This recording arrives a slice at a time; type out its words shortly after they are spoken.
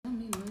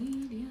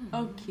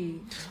Okay.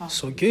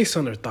 So, gay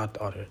son or thought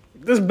daughter?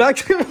 Welcome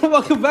back to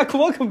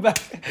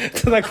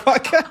the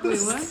podcast. Wait,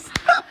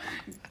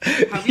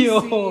 what? Have you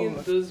seen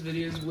those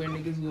videos where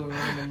niggas go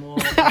around the mall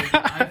with an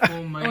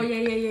iPhone mic? Oh,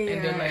 yeah.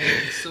 And they're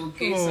like, so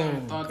gay son or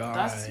thought. God.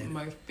 That's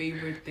my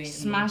favorite thing.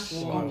 Smash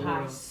in the or whole world.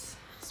 pass.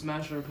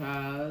 Smash or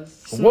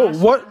pass. Whoa,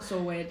 what?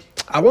 So weird.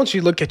 I want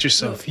you to look at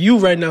yourself. You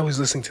right now who's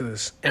listening to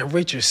this and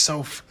rate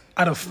yourself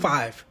out of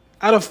 5.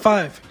 Out of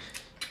 5.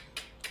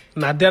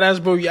 Not dead ass,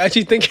 bro. You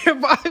actually think you're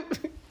 5?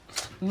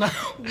 Nah.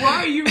 Why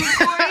are you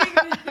recording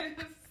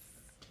this?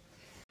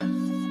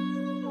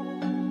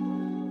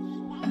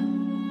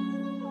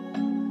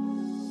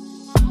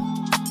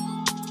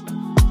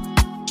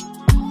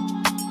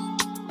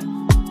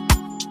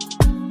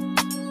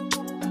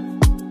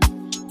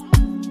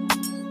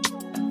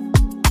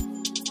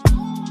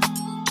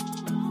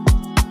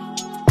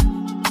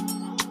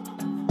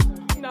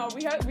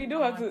 We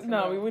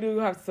do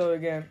have to tell it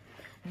again.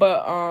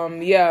 But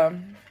yeah.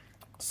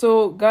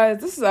 So guys,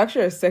 this is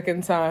actually our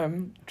second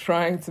time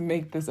trying to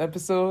make this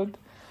episode.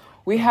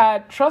 We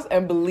had Trust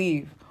and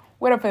Believe.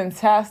 What a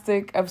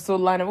fantastic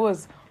episode lineup. It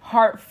was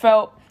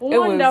heartfelt.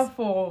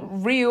 Wonderful. It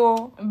was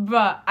real.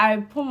 But I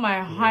put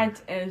my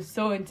heart and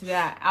soul into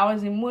that. I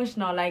was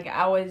emotional. Like,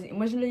 I was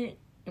emotionally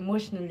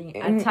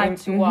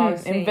attached to what I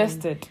was saying.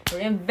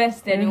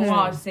 Invested in what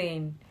I was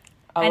saying.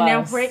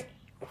 Alas. And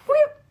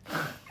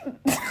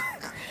then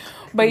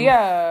But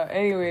yeah,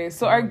 anyway,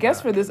 so our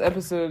guest for this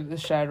episode is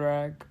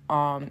Shadrach,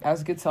 as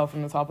you could tell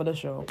from the top of the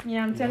show.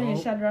 yeah, I'm telling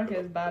you, Shadrach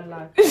is bad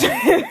luck.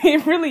 He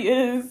really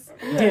is.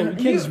 Damn, you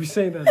can't just be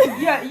saying that.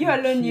 Yeah, you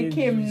alone, you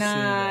came.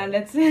 Nah,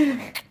 let's see.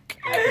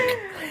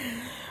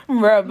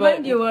 Bruh, but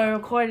When you were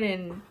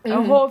recording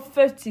a whole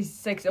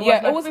 56. it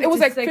was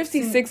like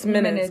 56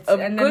 minutes of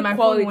and then good my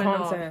quality phone went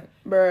content,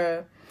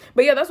 bruh.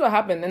 But yeah, that's what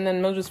happened. And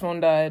then Mildred's phone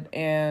died,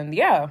 and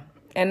yeah,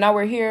 and now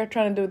we're here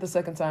trying to do it the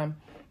second time.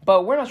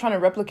 But we're not trying to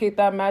replicate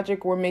that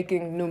magic. We're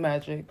making new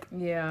magic.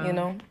 Yeah. You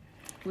know?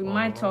 We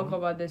might talk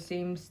about the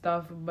same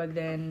stuff, but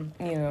then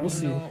You know. We'll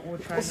see. we'll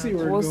try We'll see not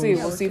where to. it We'll goes. see.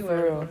 Yeah, We'll see for where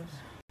it real. goes.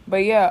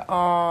 But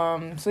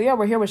yeah, so yeah,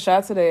 we're here with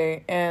Shad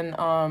today. And,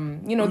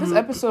 this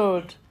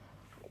episode,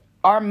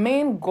 our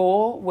main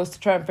goal was to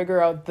try and figure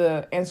out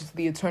the answer to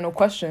the eternal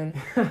question,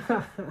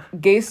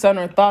 gay son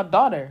or thought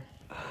daughter.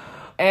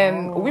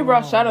 And we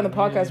brought Shad on the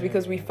podcast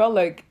because we felt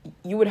like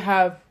you would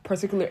have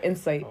particular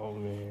insight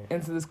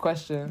into this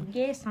question.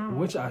 Yes,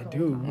 Which I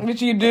do.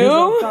 Which you I've do?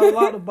 thought a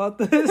lot about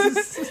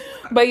this.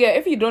 But yeah,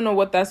 if you don't know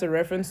what that's a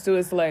reference to,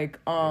 it's like,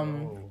 I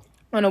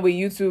don't know, with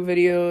YouTube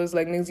videos,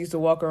 like niggas used to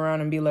walk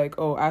around and be like,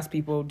 oh, ask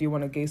people, do you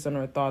want a gay son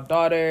or a thought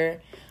daughter?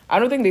 I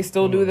don't think they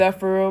still do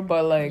that for real,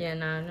 but like, Yeah,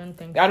 nah, I don't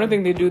think I don't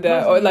think they do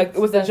that. Or like, it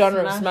was the The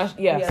genre of smash-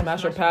 smash,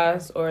 smash or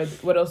pass, or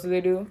what else do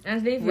they do?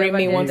 And if you Rate ever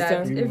me did 1 to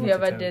that, 10. if you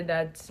ever 10. did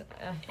that,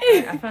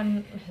 I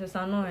found it's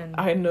annoying.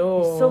 I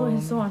know.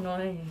 It's so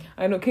annoying.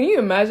 I know. Can you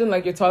imagine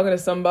like you're talking to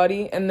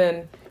somebody and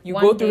then you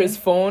One go through day. his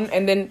phone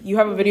and then you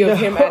have a video of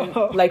him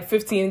at like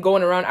 15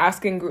 going around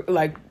asking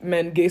like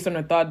men gay son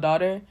or thought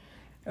daughter?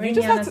 Rate You me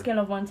just on a have to scale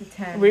of 1 to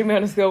 10. rate me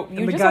on a scale. And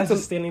You the just guy's have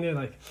just to. standing there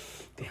like,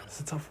 damn, it's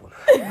a tough one.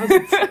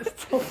 It's a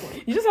tough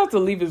one. You just have to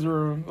leave his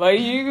room. Like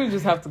you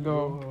just have to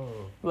go.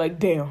 Like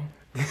damn.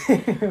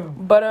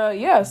 But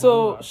yeah.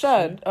 So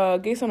Shad,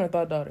 gay son or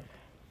thought daughter?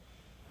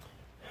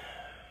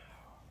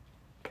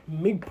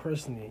 Me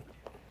personally,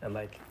 and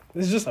like,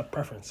 this is just a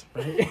preference,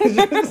 right? It's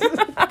just-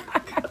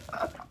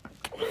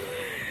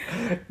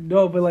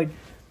 No, but like,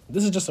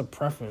 this is just a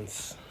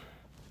preference.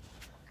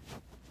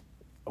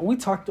 We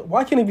talked.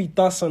 Why can't it be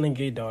thought son and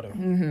gay daughter?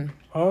 Mm-hmm.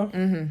 Huh?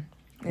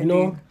 Mm-hmm. You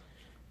know,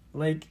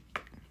 like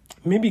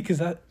maybe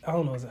because I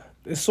don't know.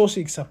 It's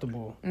socially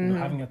acceptable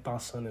having a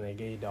thought son and a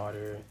gay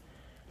daughter.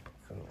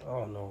 I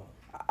don't know.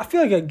 I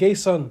feel like a gay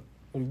son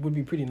would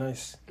be pretty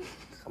nice.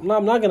 I'm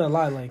not gonna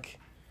lie. Like,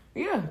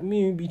 Yeah,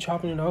 me be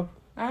chopping it up.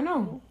 I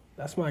know.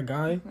 That's my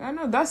guy, I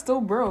know. That's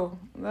still bro.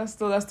 That's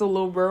still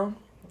little bro.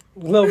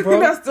 little bro.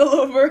 That's still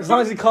little bro. As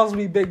long as he calls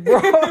me big bro,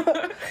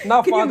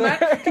 not father.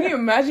 Can you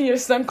imagine your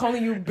son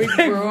calling you big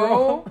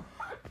bro?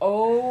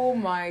 Oh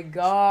my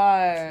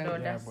god. No, Yeah,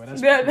 that's... boy,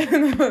 that's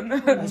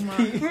That's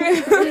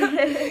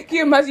peak. Can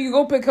you imagine you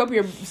go pick up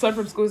your son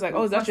from school? It's like,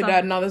 oh, is that your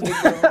dad? No, that's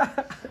big bro.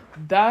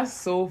 That's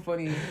so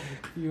funny.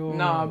 Yo.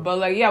 Nah, but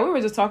like, yeah, we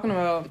were just talking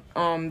about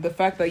the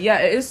fact that yeah,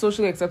 it is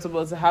socially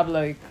acceptable to have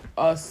like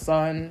a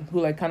son who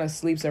like kind of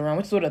sleeps around,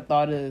 which is what a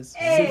thought is.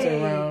 Sleeps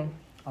around.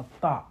 A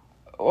thought.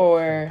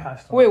 Or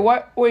Passed on. wait,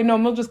 what? Wait, no,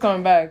 Mildred's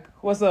coming back.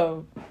 What's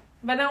up?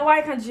 But then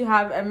why can't you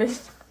have a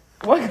mix?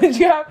 Why can't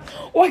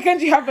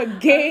you have a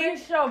gay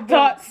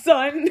thought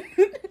son?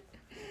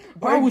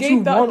 Why Or would gay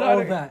you thought want all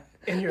daughter? that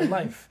in your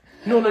life?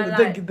 No, My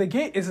the life.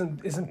 gay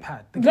isn't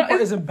bad. The No, gay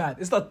part isn't bad.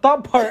 It's the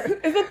thought part.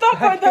 It's the thought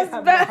part that's At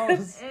the bad.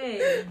 house.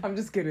 Hey. I'm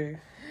just kidding.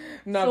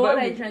 No, So but what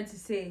are you trying to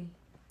say?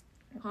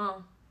 Huh?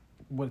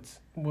 What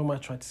am I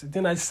trying to say?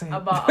 Didn't I say?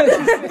 About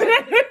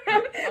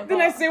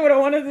didn't I say what I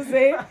wanted to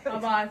say?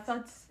 I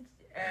thought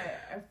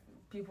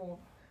people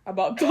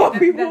about Thot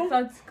people.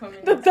 Thoughts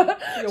coming.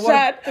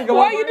 Shad,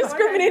 why are you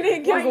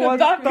discriminating against the Thot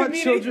Thought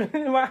community? children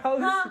in my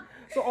house.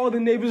 So all the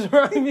neighbors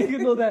around me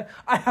can know that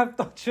I have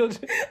Thought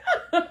children.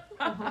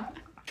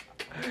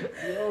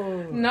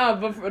 No,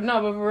 but for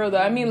real though,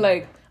 I mean,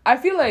 like, I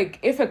feel like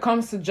if it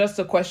comes to just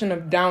a question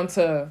of down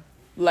to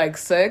like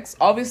sex,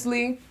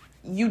 obviously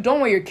you don't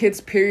want your kids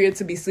period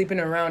to be sleeping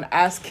around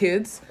as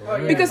kids,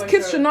 because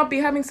kids should not be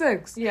having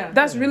sex. Yeah,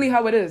 that's really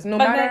how it is. Even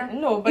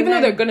though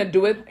they're gonna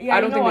do it, I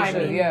don't think they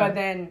should. But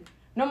then,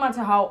 no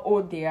matter how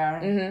old they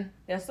are,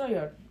 they're still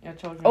your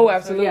children. Oh,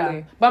 absolutely. So,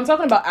 yeah. But I'm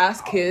talking about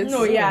as kids.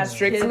 No, yeah,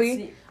 strictly.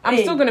 Kids, I'm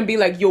still gonna be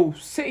like, yo,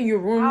 sit in your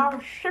room. I'll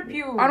ship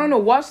you. I don't know,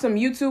 watch some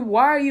YouTube.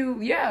 Why are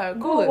you? Yeah,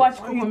 go watch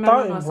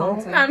Cocomelon or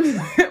something.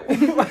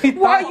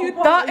 Why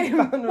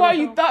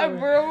you thought,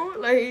 bro?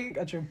 Like,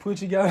 got your poochie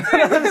together.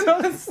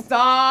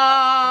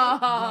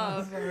 Stop.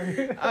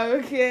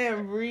 I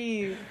can't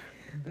breathe.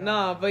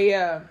 Nah, but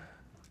yeah.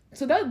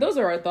 So those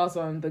are our thoughts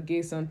on the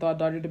gay son Thot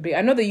Daughter debate.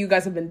 I know that you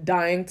guys have been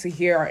dying to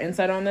hear our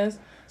insight on this,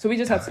 so we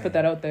just have to put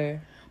that out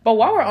there. But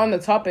while we're on the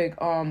topic,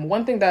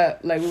 one thing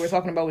that like we were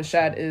talking about with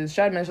Shad is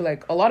Shad mentioned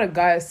like a lot of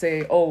guys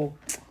say, "Oh,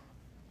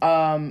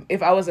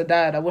 if I was a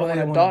dad, I wouldn't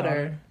want a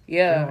daughter."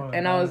 Yeah,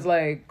 and I was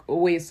like,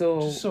 "Wait,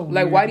 so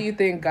like, why do you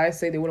think guys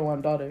say they wouldn't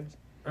want daughters?"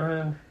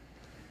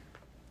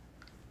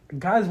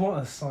 Guys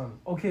want a son.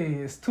 Okay,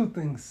 it's two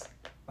things.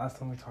 Last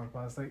time we talked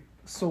about, it's like,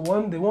 so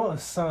one, they want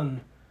a son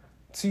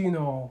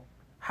to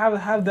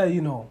have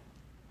that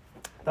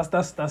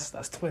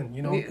that's twin,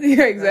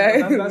 Yeah,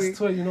 exactly. That's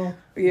twin,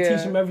 Yeah.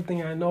 Teach him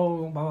everything I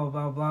know, blah blah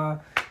blah blah.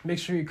 Make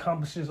sure he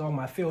accomplishes all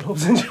my field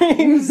hopes and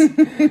dreams. And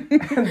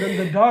then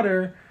the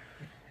daughter,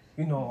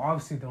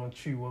 obviously they don't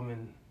treat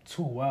women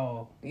too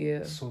well.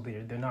 Yeah. So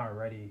they're not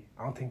ready.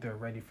 I don't think they're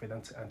ready for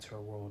them to enter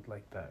a world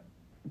like that.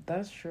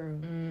 That's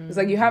true. It's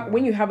like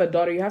when you have a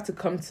daughter, you have to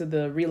come to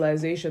the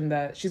realization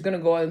that she's gonna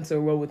go out into a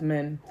world with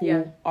men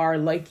who are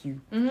like you.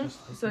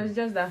 So it's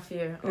just that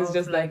fear. It's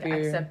just like that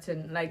fear.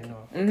 Accepting, like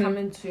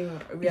coming to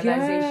a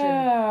realization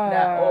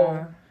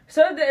that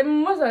So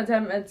most of the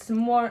time, it's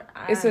more.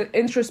 It's an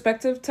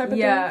introspective type of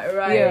thing. Yeah,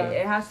 right. Yeah.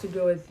 It has to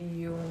do with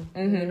you.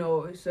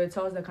 So it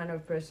tells the kind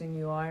of person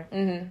you are.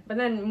 But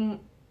then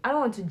I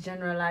don't want to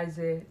generalize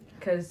it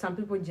because some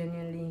people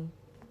genuinely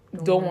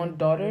don't want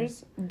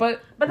daughters,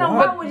 but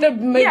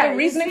the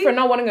reasoning for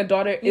not wanting a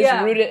daughter is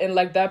rooted in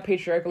like that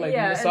patriarchal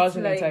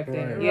misogyny type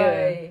thing. Right.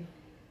 Yeah.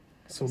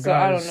 So guys,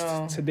 I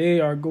don't know. Today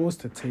our goal is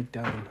to take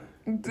down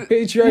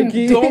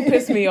patriarchy. Don't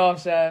piss me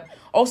off, Shad.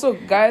 Also,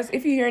 guys,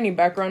 if you hear any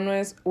background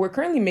noise, we're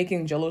currently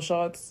making Jello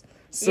shots.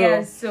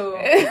 So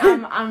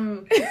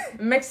I'm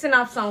mixing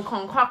up some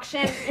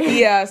concoction.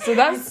 Yeah, so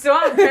that's so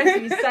I'm trying to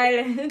be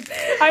silent.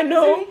 I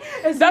know.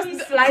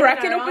 That's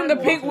cracking around open the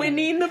pink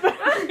Whitney in the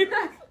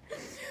back.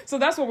 So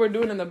that's what we're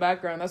doing in the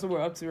background. That's what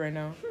we're up to right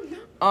now.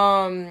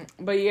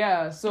 But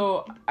yeah,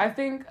 so I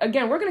think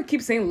again we're gonna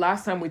keep saying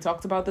last time we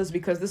talked about this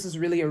because this is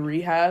really a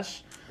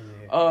rehash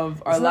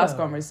of our last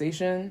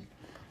conversation.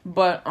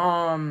 But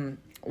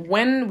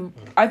when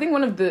I think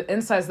one of the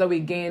insights that we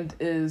gained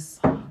is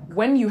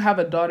when you have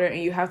a daughter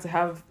and you have to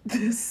have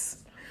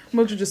this.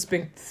 Mojo just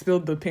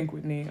spilled the pink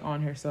Whitney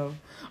on herself.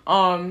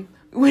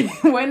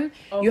 When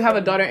you have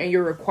a daughter and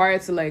you're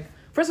required to like.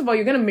 First of all,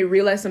 you're going to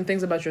realize some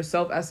things about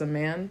yourself as a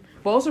man,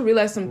 but also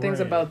realize some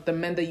things about the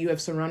men that you have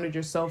surrounded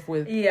yourself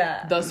with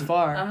thus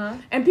far.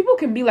 And people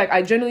can be like,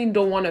 I genuinely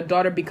don't want a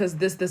daughter because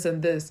this,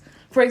 and this.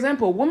 For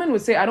example, women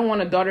would say, I don't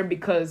want a daughter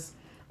because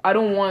I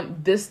don't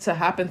want this to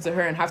happen to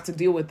her and have to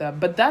deal with that.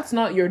 But that's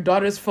not your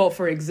daughter's fault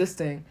for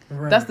existing.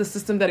 Right. That's the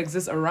system that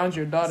exists around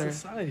your daughter.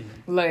 Society.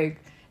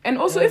 And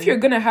also if you're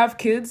going to have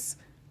kids...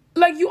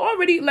 you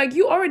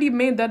already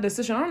made that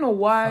decision. I don't know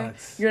why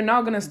you're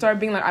now gonna start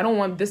being like, I don't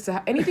want this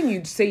to anything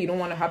you say you don't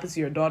want to happen to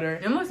your daughter.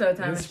 And most of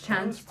the time, it's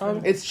chance.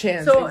 It's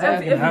chance. So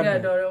exactly. if you get a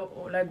daughter,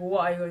 like,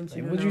 what are you going to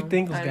do? What do you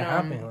think was gonna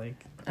happen?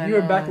 Like, you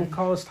were back in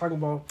college talking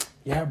about,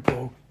 yeah,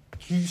 bro,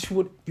 you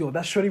should,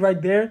 that shorty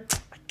right there,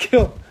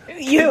 kill,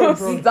 bro.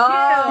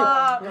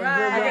 Stop.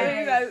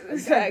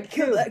 Right.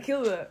 Kill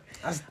that.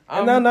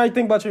 And now you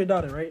think about your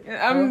daughter, right?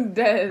 I'm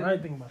dead. Now you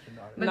think about your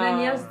daughter. But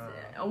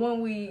then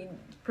when we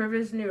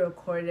previously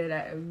recorded,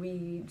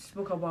 we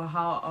spoke about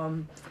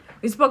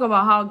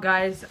how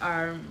guys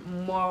are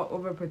more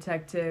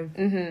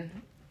overprotective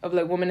of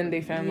like women in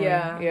their family.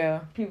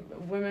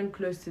 Women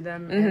close to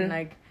them and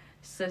like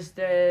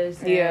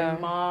sisters and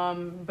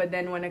mom. But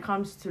then when it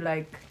comes to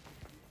like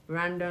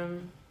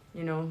random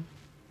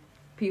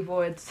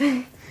people, it's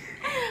when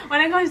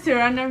it comes to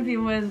random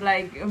people, it's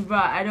like,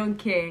 but I don't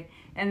care.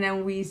 And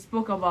then we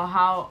spoke about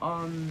how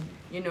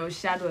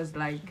Shad was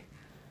like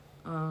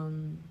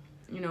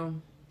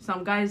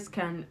some guys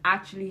can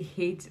actually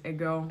hate a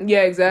girl.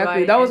 Yeah,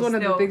 exactly. That was one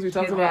of the things we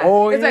talked about.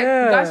 Oh, it's like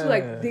guys are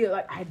like, they're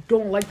like, I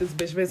don't like this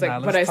bitch, but it's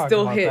like, but I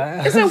still hit.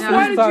 That. It's like,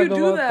 why did you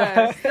do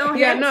that?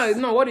 Yeah,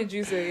 no. What did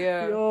you say?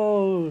 Yeah.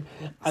 Yo,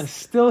 I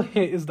still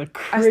hit is the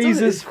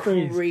craziest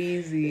phrase.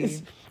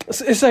 Crazy.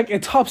 It's like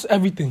it tops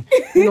everything.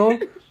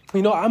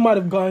 I might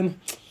have gone.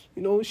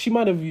 She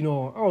might have. I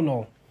don't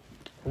know.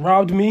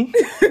 robbed me,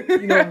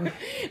 you know.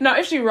 No,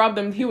 if she robbed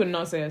them, he would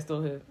not say I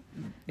still hit.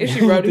 If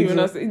she robbed him, he would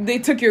not say. They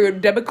took your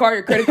debit card,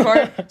 your credit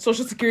card,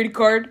 social security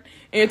card,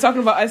 and you're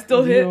talking about I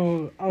still hit.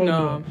 Yo,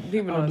 No,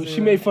 he would not say she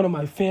that. made fun of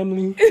my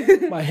family,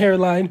 my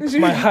hairline,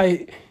 my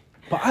height,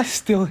 but I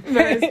still hit.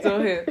 But I still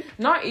hit.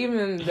 Not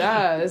even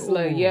that. It's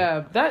like,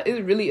 yeah, that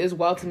it really is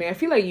wild to me. I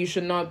feel like you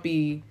should not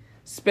be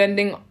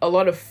spending a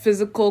lot of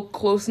physical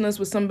closeness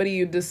with somebody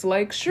you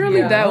dislike.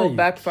 Surely that will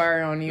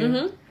backfire on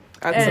you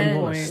at some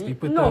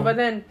point. No, but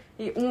then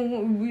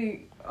when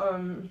we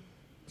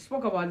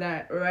spoke about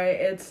that, right?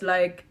 It's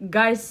like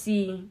guys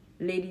see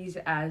ladies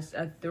as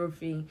a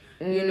trophy,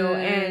 you know,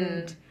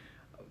 and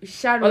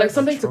Shad or like was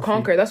something to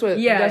conquer. That's what.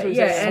 That's what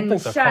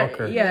and Shad,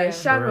 conquer.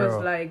 Shad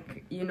was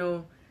like, you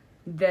know,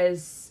 there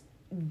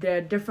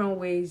are different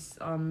ways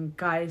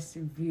guys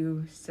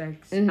view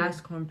sex as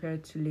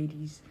compared to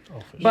ladies.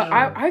 But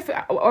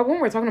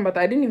when we're talking about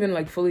that, I didn't even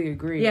like fully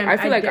agree. Yeah, I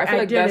feel like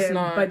that's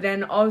not. But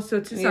then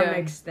also to some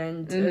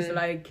extent, it's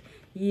like,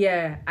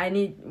 I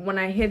need when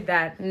I hit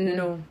that, you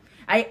know.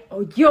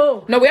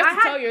 No, we have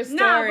to tell your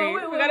story.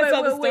 We gotta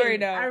tell the story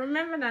now. I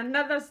remembered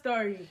another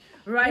story.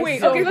 Right.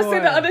 Wait. Okay. Let's say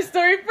the other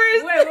story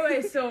first.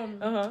 Wait. So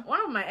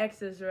one of my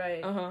exes,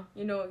 right?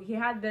 You know, he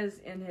had this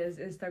in his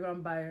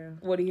Instagram bio.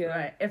 What do you have?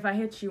 Right. If I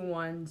hit you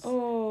once,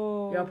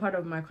 you're part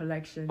of my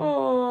collection.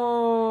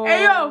 Oh.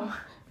 Hey yo.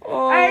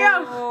 Hey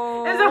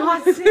yo. It's a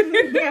hot scene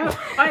here.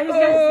 Or it's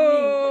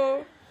just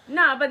me.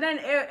 Nah, but then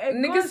it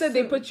niggas said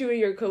they put you in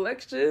your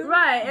collection.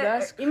 Right.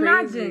 That's crazy.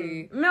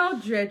 Imagine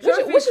Mildred,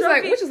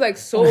 which is like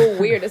so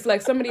weird. It's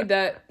like somebody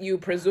that you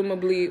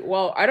presumably,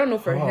 well, I don't know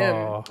for him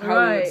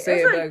how you would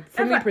say it, like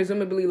for me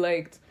presumably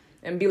liked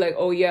and be like,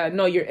 oh yeah,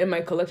 no, you're in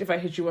my collection. If I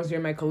hit you once, you're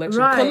in my collection.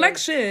 Right.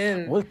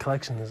 Collection. What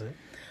collection is it?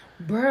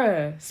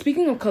 Bruh,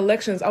 speaking of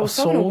collections, I was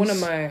talking to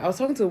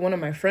one of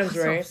my friends,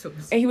 right?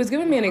 And he was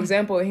giving me an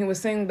example, and he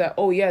was saying that,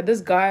 oh yeah,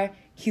 this guy,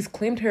 he's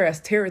claimed her as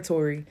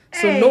territory,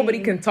 so nobody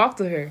can talk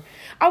to her.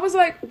 I was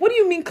like, what do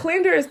you mean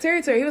claimed her as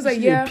territory? He was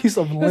like, yeah. Piece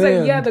of land. He was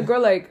like, yeah, the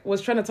girl like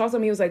was trying to talk to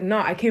me. He was like,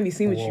 nah, I can't be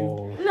seen with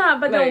you. Nah,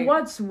 but like, then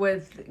what's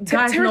with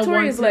guys not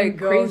wanting is like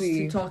girls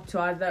crazy to talk to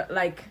other,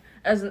 like,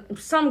 as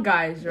some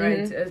guys, right?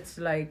 It's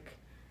like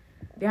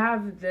they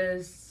have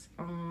this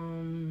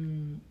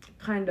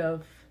kind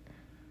of.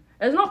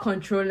 It's not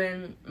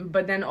controlling,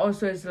 but then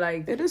also it's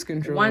like it is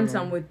controlling. Once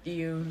I'm with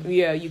you,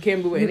 you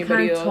can't be with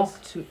anybody else. You can't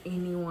talk to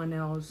anyone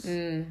else,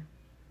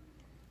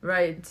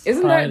 right?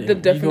 Isn't that the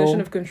definition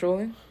of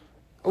controlling?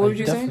 What would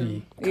you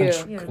say?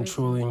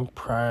 Controlling,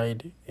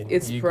 pride, and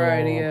it's ego.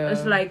 Pride. Yeah,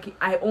 it's like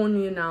I own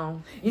you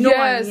now. You know what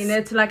I mean?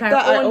 It's like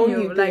I own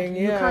you. Thing, like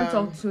you can't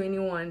talk to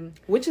anyone.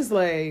 Which is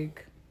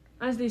like,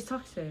 honestly, it's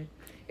toxic.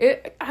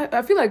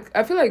 I feel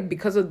like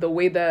because of the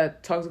way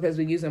that toxic has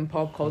been used in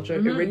pop culture,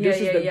 it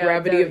reduces the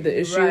gravity of the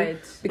issue. Right.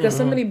 Because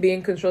somebody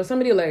being controlled,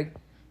 somebody like,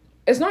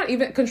 it's not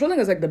even controlling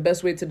is like the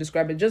best way to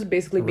describe it. Just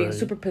basically being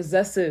super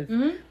possessive.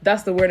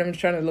 That's the word I'm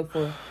trying to look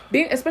for.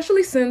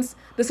 Especially since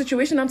the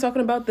situation I'm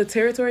talking about, the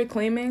territory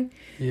claiming,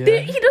 he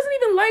doesn't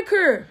even like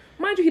her.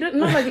 Mind you, he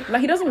doesn't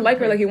he doesn't like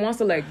her. Like he wants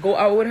to like go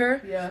out with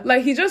her. Yeah.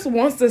 Like he just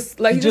wants to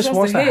he just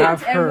wants to hit.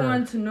 Have her.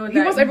 Everyone to know that. He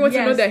wants everyone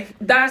to know that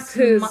that's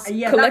his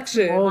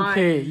collection.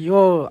 Okay,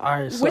 yo,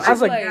 alright. So which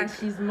is like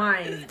she's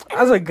mine.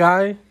 As a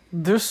guy,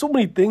 there's so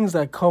many things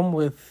that come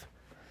with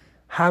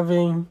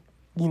having,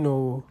 you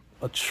know,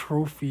 a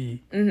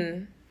trophy,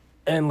 and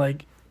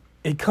like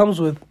it comes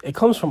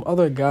from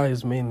other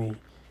guys mainly,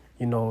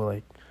 you know,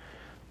 like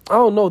I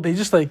don't know, they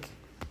just like,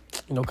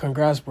 you know,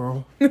 congrats,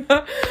 bro.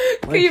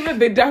 Even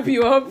they dap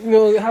you up. You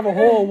know, have a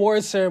whole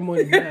award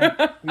ceremony.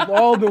 Yeah. We've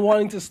all been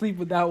wanting to sleep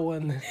with that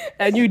one,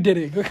 and you did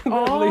it.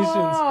 Congratulations.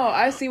 Oh,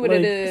 I see what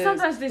it is.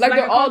 Sometimes like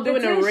they're all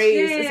doing a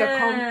race. It's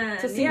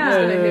a to see who's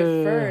gonna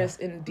hit first.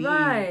 Indeed,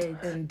 right.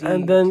 Indeed.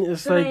 And then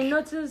it's so like I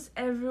notice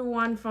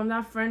everyone from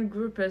that friend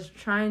group is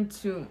trying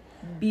to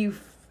be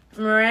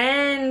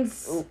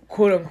friends,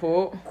 quote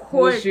unquote.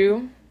 With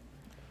you.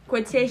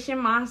 Quotation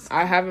marks.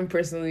 I haven't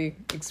personally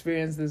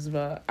experienced this,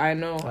 but I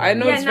know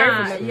it's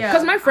very familiar.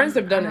 Because my friends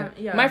have done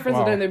it. My friends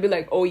have done it. They'll be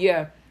like, oh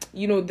yeah,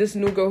 you know, this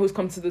new girl who's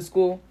come to the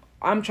school,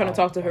 I'm trying to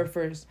talk to her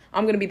first.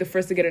 I'm going to be the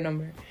first to get her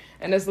number.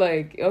 And it's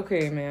like,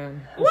 okay,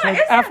 man. What? Like,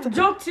 is that a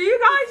joke to you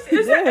guys?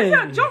 Is that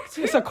a joke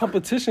to you? It's a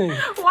competition.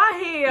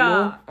 Why here?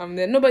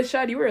 No? No, but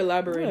Shad, you were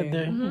elaborating.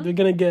 Yeah, they're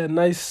going to get a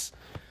nice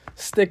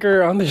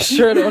sticker on their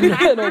shirt on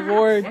an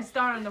award. A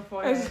star on the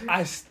forehead.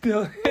 I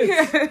still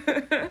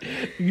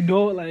you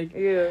know, like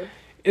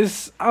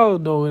it's I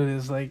don't know what it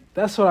is. Like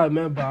that's what I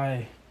meant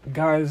by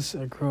guys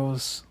and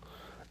girls,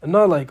 and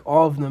not like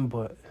all of them,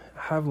 but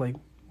have like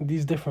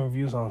these different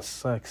views on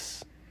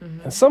sex.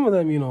 And some of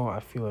them, you know, I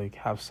feel like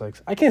have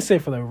sex. I can't say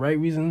for the right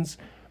reasons,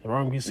 the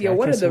wrong reasons. Yeah,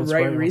 what are the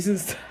right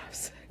reasons to have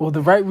sex? Well,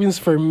 the right reasons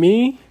for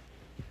me,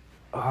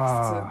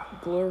 to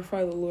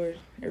glorify the Lord.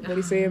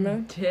 Everybody say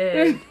amen.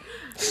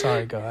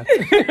 Sorry, God.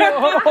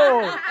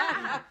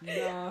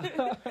 Nah.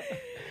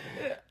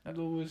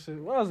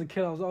 When I was a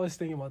kid, I was always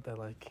thinking about that.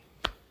 Like,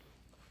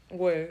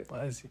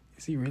 What? Is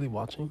he really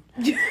watching?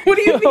 What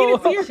do you mean?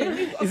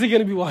 Is he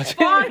gonna be watching?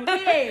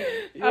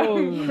 Okay.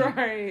 I'm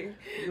crying.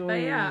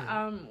 But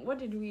yeah, what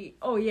did we?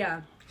 Oh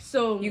yeah.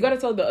 So You gotta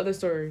tell the other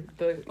story.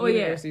 The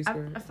university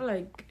story. I feel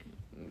like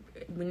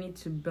we need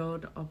to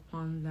build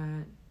upon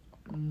that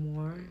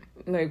more.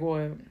 Like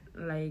what?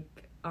 Like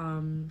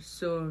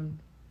so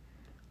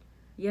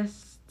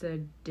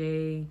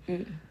yesterday.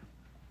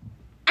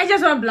 I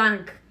just went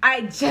blank.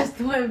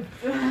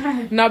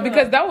 No,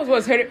 because that was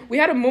what's hurting. We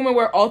had a moment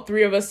where all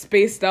three of us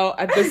spaced out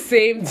at the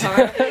same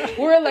time.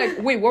 We were like,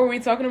 wait, what were we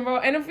talking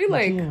about? And I feel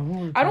like,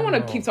 I don't want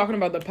to keep talking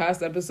about the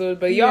past episode,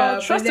 but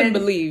y'all trust and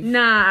believe.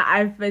 Nah,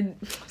 I've been...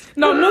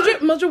 No,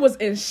 Mildred was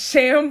in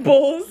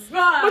shambles.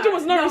 Mildred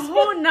was not the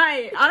whole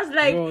night. I was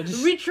like,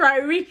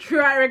 retry,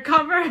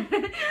 recover.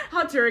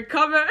 How to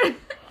recover.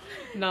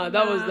 No,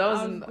 that was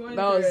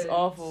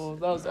awful.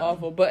 That was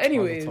awful. But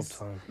anyways.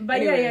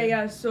 But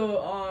yeah.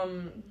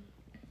 So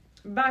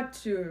back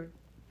to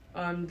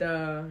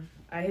the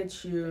I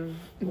hit you.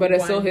 But I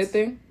still hit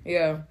thing?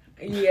 Yeah.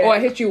 Yeah. Oh, I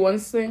hit you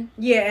once thing?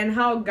 Yeah, and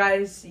how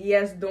guys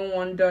don't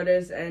want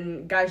daughters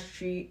and guys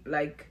treat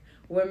like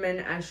women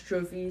as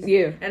trophies.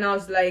 Yeah. And I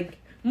was like,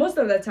 most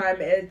of the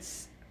time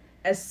it's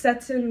a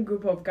certain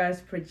group of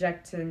guys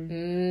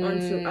projecting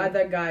onto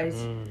other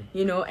guys,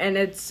 you know, and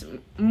it's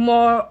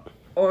more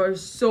or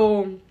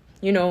so,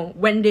 you know,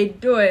 when they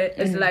do it,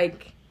 it's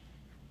like,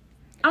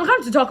 I'm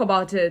come to talk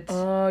about it.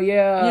 Oh,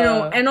 yeah. You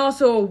know, and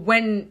also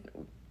when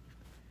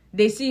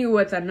they see you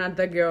with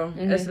another girl,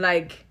 it's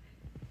like...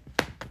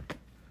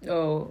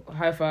 Oh,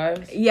 high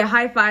fives? Yeah,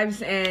 high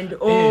fives and,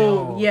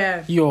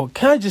 yeah. Yo,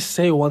 can I just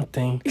say one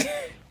thing?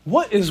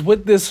 What is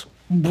with this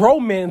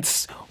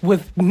bromance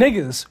with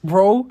niggas,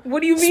 bro?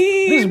 What do you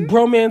mean? This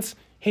bromance.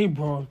 Hey,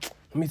 bro,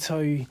 let me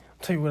tell you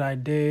what I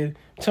did.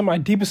 Tell my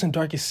deepest and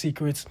darkest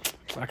secrets.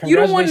 You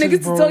don't want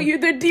niggas to tell you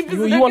their deepest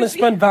and darkest secrets? You want to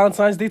spend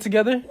Valentine's Day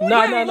together?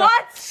 No.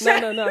 What?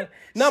 No.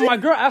 Now my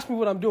girl asked me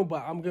what I'm doing,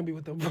 but I'm gonna be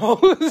with the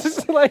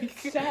bros. Like,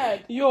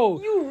 Shad, yo,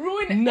 you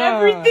ruined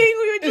everything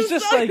we were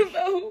just talking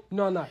about.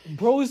 No,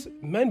 bros,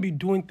 men be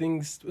doing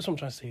things. That's what I'm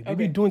trying to say. They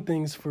be doing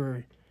things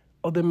for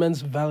other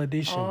men's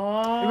validation.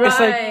 Oh, it's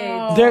like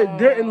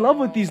they're in love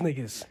with these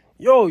niggas.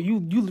 Yo, you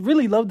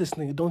really love this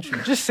nigga, don't you?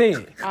 Just say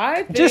it.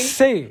 Just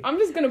say it. I'm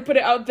just gonna put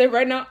it out there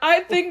right now.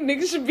 I think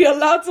niggas should be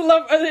allowed to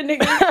love other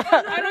niggas.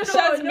 I know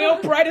Shad's male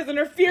pride is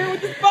interfering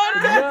with this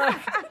podcast.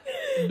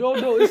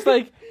 No, it's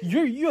like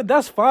you.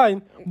 That's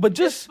fine, but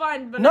just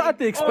fine, but not at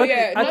the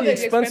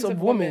expense of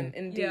women.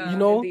 Indeed, you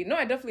know. Indeed. No,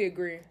 I definitely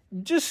agree.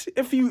 Just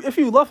if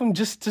you love him,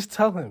 just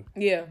tell him.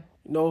 Yeah.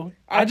 No,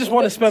 I just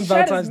want to spend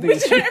Valentine's Day.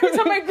 Every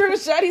time I agree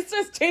with Shad, he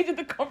starts changing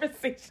the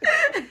conversation.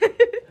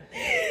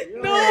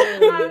 No,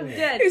 I'm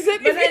dead.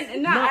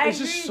 I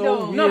agree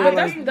though. No, but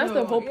that's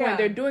the whole point. Yeah.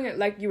 They're doing it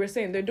like you were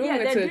saying. They're doing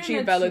it to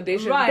achieve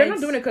validation. Right. They're not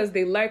doing it because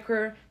they like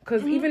her.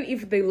 Because even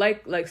if they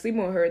like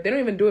sleeping with her, they don't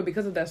even do it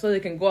because of that. So they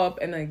can go up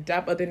and like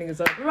dap other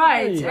niggas up.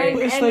 Right. And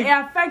it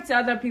affects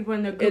other people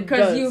in the group.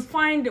 Because you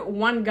find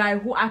one guy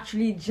who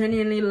actually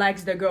genuinely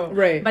likes the girl.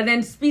 Right. But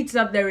then speeds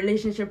up the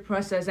relationship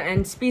process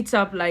and speeds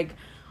up like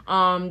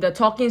the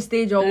talking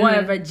stage or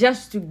whatever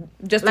just to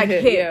like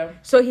hit. Yeah.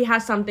 So he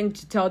has something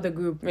to tell the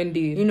group.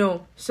 Indeed. You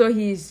know, so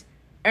he's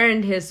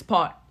earned his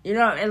spot. You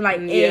know, it's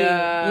like, hey,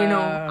 you know,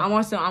 I'm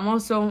also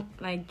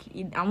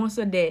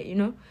there, you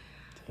know.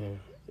 Damn.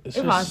 If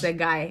I was a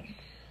guy.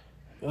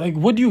 Like,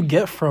 what do you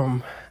get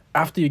from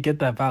after you get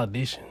that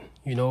validation,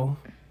 you know?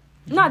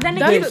 No, then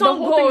it keeps on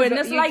going.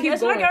 It's like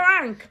a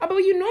rank. But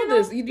you know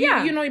this.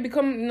 You know, you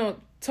become,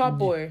 top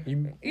boy.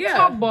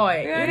 Top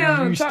boy.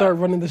 Yeah. You start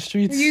running the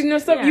streets.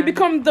 You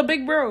become the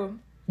big bro.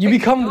 You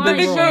become the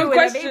big bro.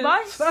 Question.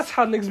 That's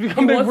how niggas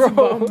become big bro.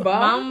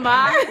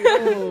 Bamba.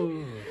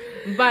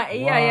 But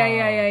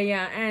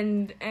yeah.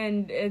 And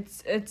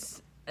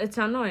it's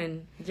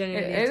annoying.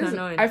 Genuinely, it's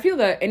annoying. I feel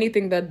that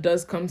anything that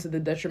does come to the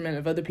detriment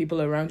of other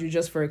people around you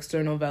just for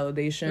external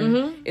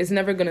validation is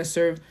never gonna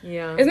serve.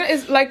 Yeah.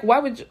 It's like, why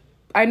would you...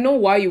 I know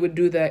why you would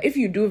do that. If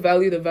you do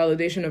value the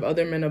validation of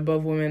other men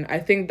above women, I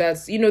think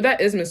that's, that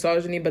is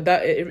misogyny, but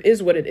that it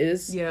is what it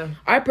is. Yeah.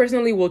 I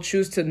personally will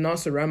choose to not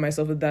surround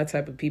myself with that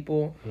type of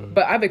people.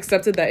 But I've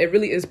accepted that it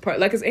really is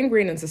it's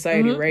ingrained in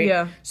society, right?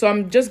 Yeah. So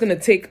I'm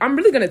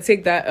really gonna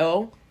take that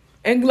L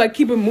and like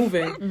keep it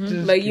moving.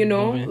 Like,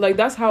 moving. Like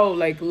that's how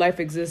like life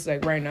exists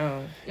like right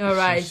now. All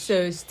right,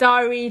 so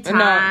story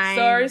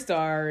time.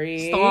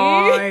 Story.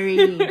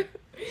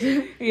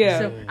 Yeah.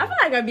 So I feel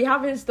like I'd be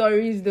having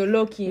stories though,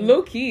 low key.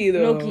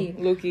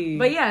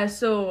 But yeah,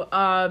 so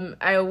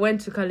I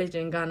went to college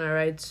in Ghana,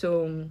 right?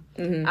 So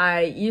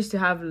I used to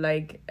have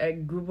like a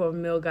group of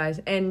male guys,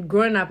 and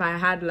growing up I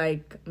had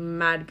like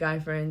mad guy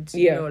friends,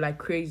 you know, like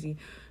crazy,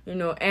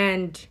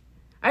 and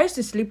I used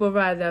to sleep over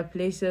at their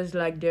places,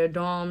 like their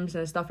dorms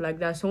and stuff like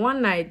that. So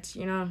one night,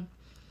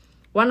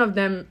 one of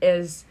them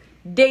is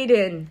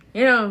dating,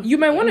 You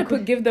might want to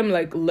give them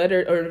like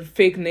letter or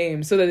fake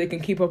names so that they can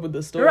keep up with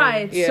the story.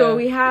 Right. Yeah. So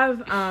we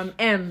have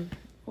M.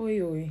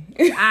 Oi.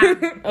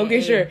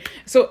 Okay, sure.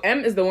 So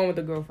M is the one with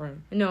the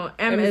girlfriend. No,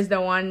 M is the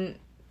one.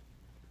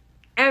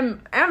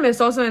 M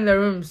is also in the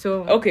room,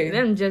 so okay.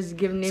 Them just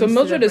give names. So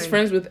Mildred to is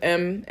friends with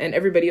M and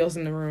everybody else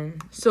in the room.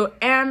 So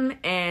M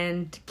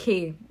and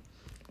K.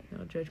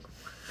 Mildred.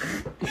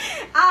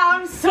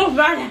 I'm so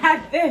bad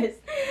at this.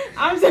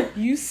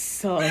 You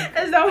suck.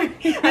 Is that what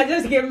I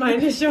just gave my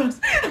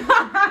initials?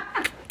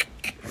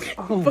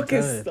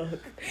 Fucking suck.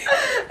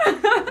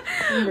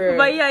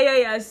 But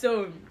yeah.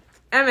 So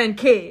M and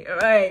K,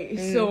 right?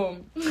 So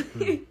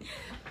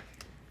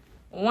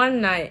one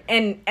night,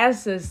 and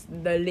S is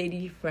the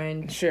lady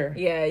friend. Sure.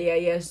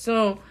 Yeah.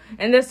 So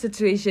in this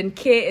situation,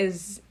 K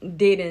is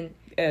dating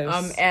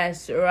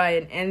S,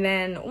 right? And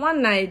then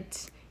one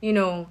night,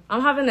 I'm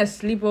having a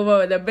sleepover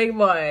with the big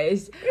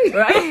boys,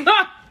 right?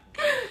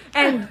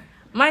 And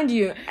mind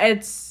you,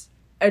 it's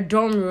a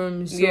dorm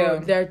room, so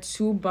there are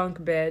 2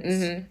 bunk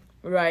beds,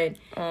 right?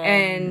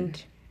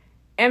 And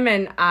M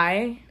and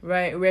I,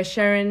 right, we're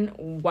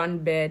sharing 1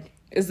 bed.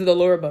 Is it the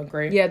lower bunk,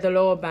 right? Yeah, the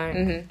lower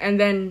bunk. And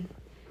then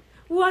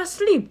we were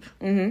asleep.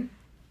 And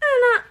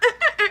not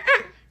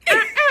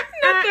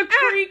the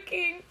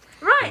creaking.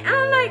 Right, and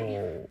I'm like...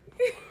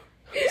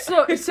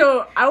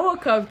 So I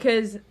woke up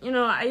because,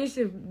 I used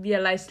to be a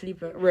light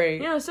sleeper.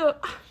 Right. So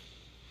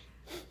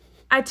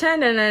I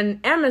turned and then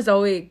M is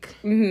awake.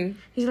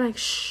 He's like,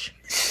 shh.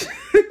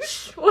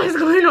 What's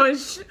going on?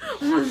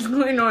 What's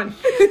going on?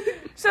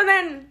 So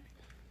then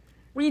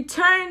we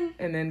turn.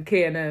 And then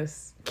K and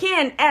S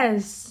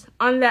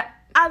on the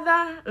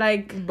other,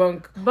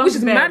 bunk which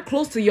is bed. mad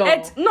close to y'all.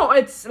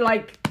 It's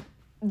like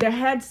the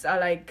heads are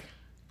like...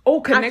 Oh,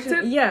 connected?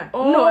 Actually, yeah.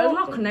 Oh. No, it's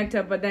not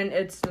connected, but then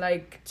it's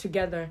like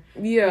together.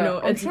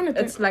 Yeah.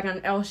 It's like an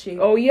L shape.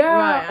 Oh, yeah.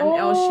 Right, an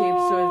L shape.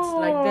 So it's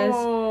like this.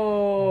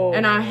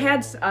 And our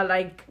heads are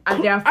like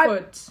at their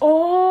foot. You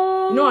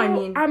know what I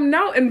mean? I'm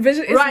now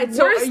envisioning. Right. Worse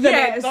So than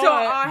I so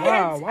thought. our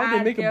heads why at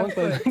they make a their bunk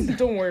like foot.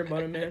 Don't worry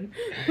about it, man.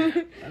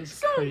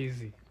 That's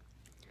crazy.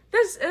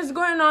 This is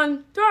going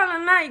on throughout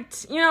the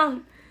night.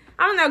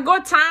 I'm in a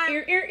good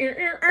time.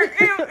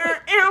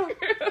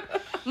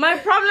 My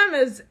problem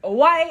is,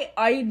 why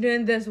are you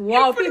doing this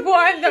while people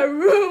are in the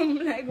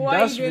room? Like,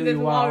 why are you doing this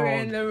while we're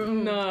in the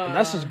room? No. And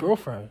that's his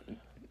girlfriend.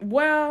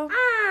 Well,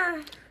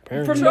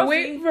 Apparently. from the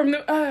way, No.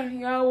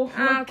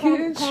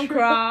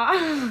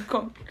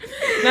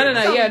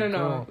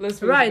 Let's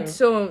finish Right, that.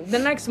 so the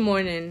next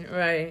morning,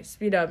 right,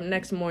 speed up,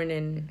 next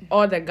morning,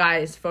 all the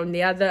guys from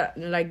the other,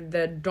 like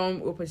the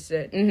dorm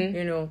opposite,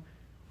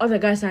 all the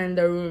guys are in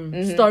the room.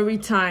 Story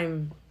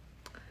time.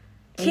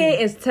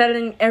 K is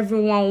telling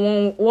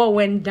everyone what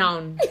went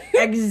down.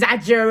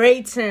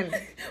 Exaggerating.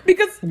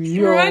 Because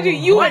remind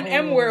you and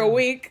M were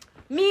awake.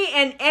 Me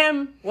and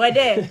M were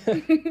there.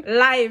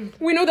 Live.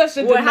 We know that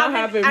shit did not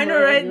happen. I know,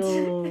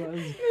 bro.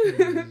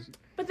 right?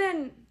 But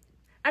then,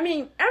 I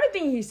mean,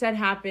 everything he said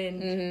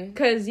happened.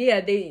 Because,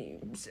 I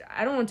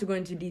don't want to go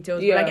into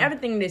details. Yeah. But, like,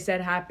 everything they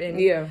said happened.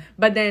 Yeah.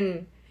 But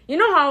then, you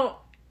know how...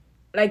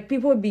 Like,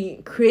 people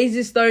be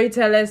crazy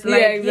storytellers,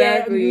 like,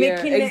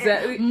 making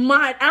it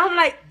mad. And I'm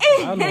like,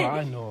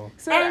 I know.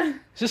 And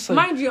just like,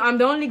 mind you, I'm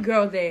the only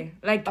girl there.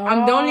 Like,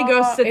 I'm the only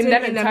girl sitting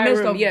in the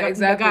midst room. of the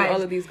guys.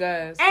 All of these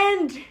guys.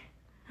 And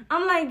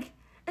I'm like,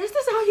 is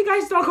this how you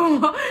guys talk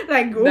about,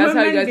 like, That's women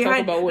how you guys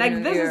behind? talk about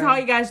women. Like, this is how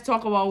you guys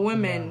talk about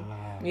women.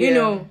 Yeah. You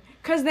know?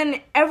 Because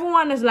then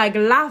everyone is, like,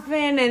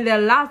 laughing, and they're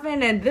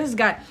laughing, and this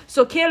guy...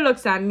 So, Kay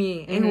looks at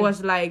me, and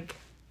was like,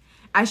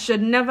 I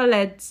should never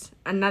let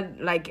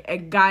a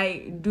guy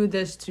do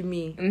this to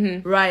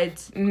me,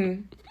 right?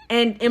 And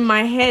in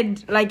my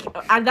head, like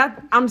at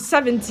that, I'm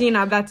 17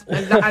 at that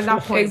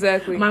point.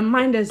 Exactly. My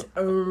mind is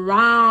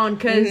around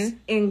because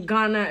in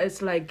Ghana,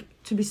 it's like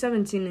to be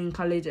 17 in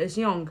college is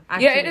young.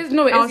 Actually. Yeah, it is.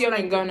 No, it is young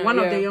like in Ghana. One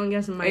of the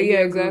youngest in my yeah,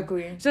 year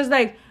exactly. group. So it's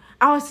like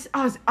I was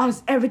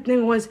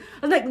everything was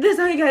like this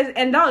how you guys,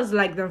 and that was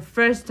like the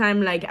first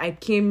time like I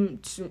came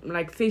to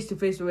like face to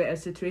face with a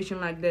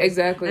situation like this.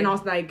 Exactly. And I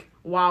was like,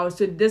 wow,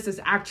 so this is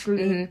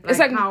actually it's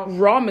like how,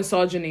 raw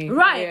misogyny.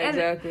 right? Yeah, and,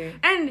 exactly.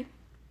 And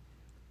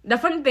the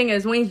funny thing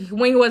is when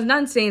he was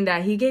done saying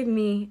that, he gave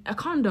me a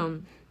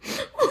condom.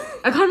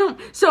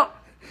 So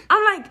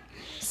I'm like,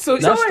 so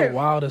that's the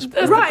wildest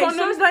part. Right,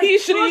 so it's like he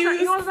should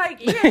use. He was like,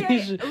 yeah,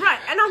 right,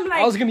 and I'm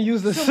like, I was gonna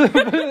use this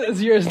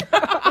as yours.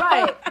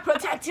 Right,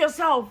 protect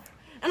yourself.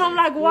 And I'm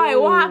like, why?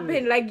 Whoa. What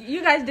happened? Like,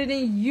 you guys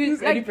didn't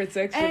use any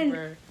protection, and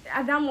bro.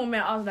 At that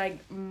moment, I was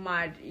like,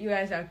 mad. You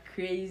guys are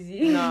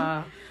crazy.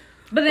 Nah.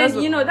 But then,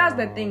 that's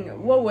the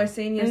thing. What we were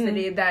saying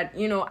yesterday, that,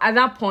 at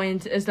that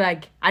point, it's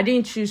like, I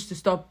didn't choose to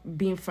stop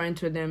being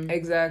friends with them.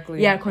 Exactly.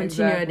 Yeah,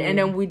 continued. Exactly. And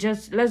then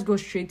let's go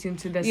straight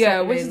into the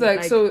segment. Which is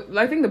like, so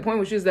I think the point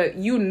was just that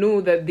you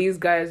knew that these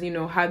guys,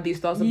 had these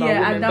thoughts about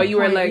women. But you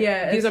were like,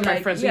 these are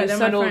my friends. So they're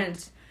my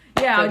friends.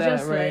 Yeah, I was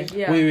just right? like,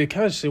 yeah. Wait,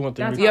 can I just say one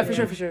thing? Yeah, for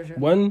sure.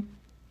 When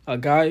a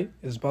guy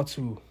is about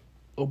to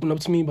open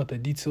up to me about the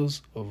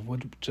details of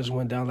what just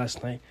went down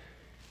last night,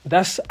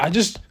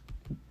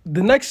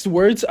 the next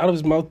words out of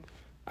his mouth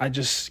I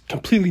just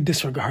completely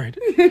disregard.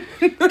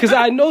 Because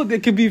I know there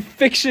could be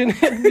fiction.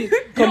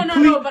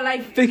 No, but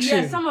like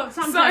fiction. Yeah, sometimes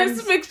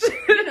science fiction.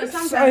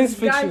 Sometimes Science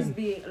guys fiction.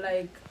 be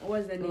like,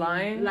 what's the name?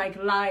 Lying?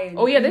 Like lying.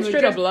 Oh yeah, they You know,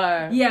 straight up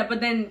lie. Yeah, but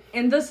then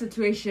in this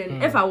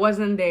situation, if I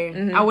wasn't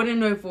there, I wouldn't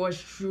know if it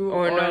was true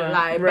or no.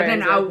 lie. But Right,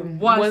 then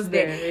exactly. I was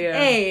there. Yeah.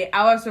 Hey,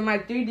 I was with my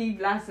 3D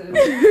glasses.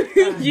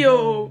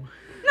 Yo.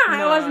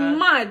 Nah, it was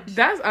mad.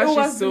 That's It actually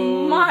was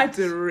so mad.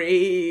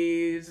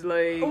 deranged.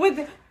 Like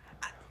With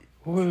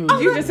Whoa.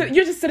 you're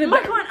just sitting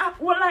my there. God,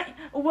 what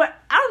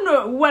I don't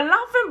know, we're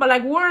laughing, but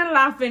like we weren't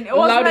laughing. It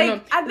was Loud like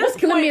enough. at this What's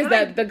killing point, me is like,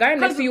 that the guy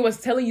next to you was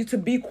telling you to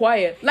be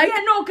quiet. Like,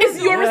 Yeah, no, 'cause-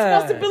 it's your Yeah.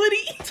 responsibility.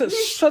 To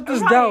shut this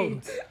Right.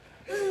 down.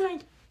 I'm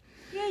like,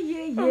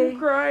 yeah. I'm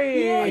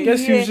crying. Yeah, I guess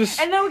he was just-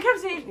 And then we kept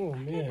saying, Oh,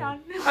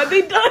 man. Are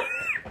they done?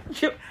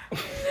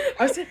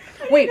 I said,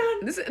 wait,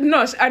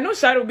 no, I know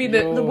Shad will be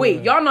the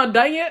wait, y'all not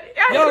done yet?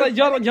 Y'all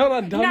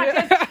not done Nah,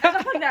 yet? cause the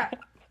fact that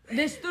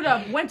they stood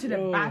up, went to the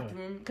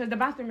bathroom, because the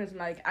bathroom is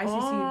like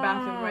ICC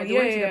bathroom, right? They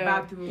went to the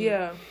bathroom.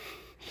 Yeah.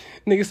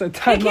 Nigga said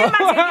time came out.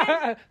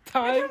 back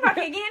Time. Back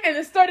again. And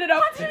it started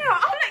up. Continue. I'm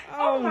like,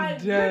 oh I'm my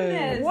dead.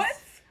 goodness. What?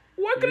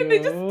 Why couldn't they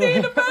just stay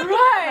in the bathroom?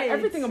 Right.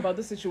 Everything about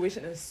this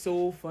situation is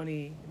so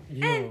funny.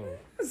 Yo.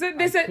 So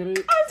they said, couldn't-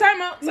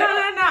 time out. No.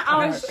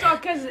 I was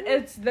shocked because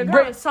it's the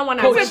girl, is someone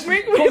I went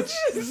to. Coach,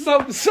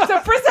 some. First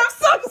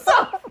half,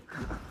 stop.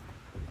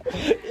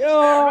 Yo.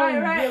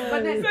 Right.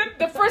 But then,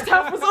 The first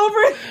half was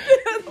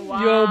over.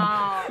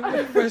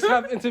 wow. First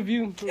half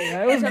interview.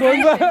 Yeah, it was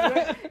going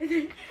back.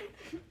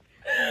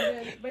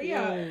 But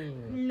yeah,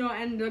 no,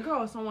 and the girl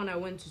was someone I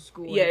went to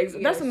school with. Yeah,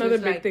 that's so another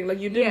it's big like, thing. Like,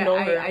 you didn't know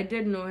her. I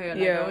did know her. Like,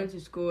 Yeah. I went to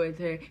school with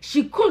her.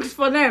 She cooks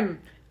for them.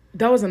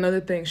 That was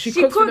another thing. She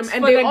She cooks for them, cooks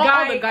and for they the all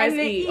guy, the guys and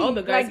they eat. All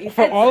the guys like, eat.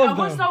 For it's all of a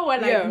hostel them.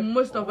 where like Yeah.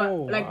 most of Oh,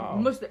 wow.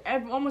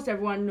 almost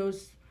everyone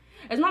knows.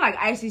 It's not like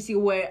ICC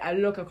where I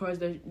look across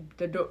the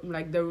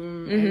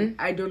room and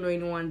I don't know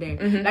anyone there.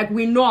 Like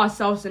we know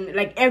ourselves and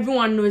like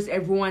everyone knows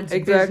everyone's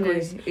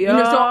business. You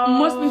know, so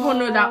most people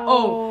know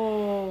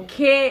that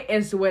K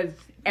is with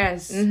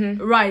S,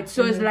 right?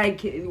 So it's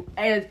like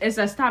it's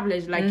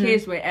established like K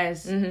is with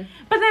S.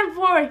 But then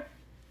for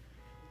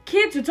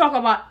K to talk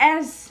about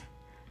S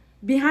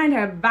behind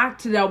her back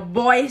to the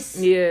boys,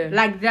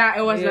 like that,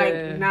 it was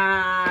like,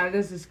 nah,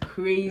 this is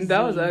crazy.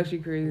 That was actually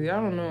crazy. I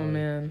don't know,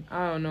 man.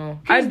 I don't know.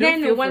 Because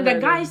then when the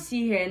guys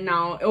see her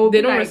now, it will they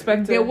be don't like,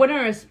 respect her. They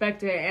wouldn't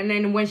respect her. And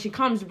then when she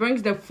comes,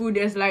 brings the food,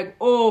 it's like,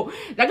 oh,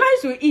 the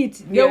guys will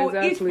eat. They Yeah, will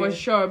eat exactly. for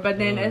sure. But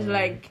then it's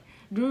like,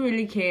 do you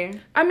really care?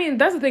 I mean,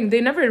 that's the thing. They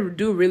never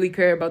do really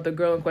care about the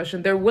girl in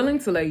question. They're willing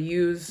to like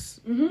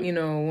use, you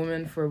know,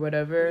 women for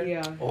whatever.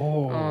 Yeah.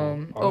 Oh.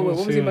 Wait, what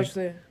was he about to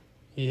say?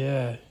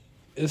 Yeah.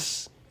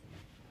 It's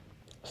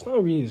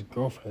not really his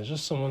girlfriend. It's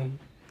just someone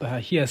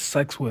that he has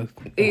sex with.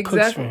 And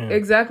cooks for him.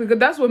 Exactly. Because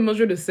that's what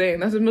Mildred is saying.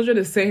 That's what Mildred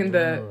is saying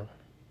that,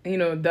 you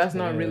know, that's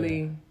not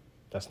really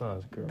That's not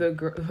his girl. the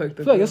girl. Like the I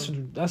feel girl.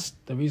 like that's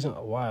the reason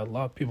why a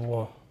lot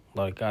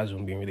of guys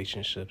won't be in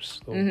relationships.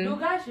 So, Do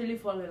guys really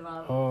fall in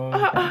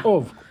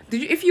love?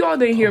 If you all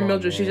didn't hear Come on,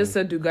 Mildred, she man. just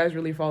said, "Do guys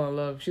really fall in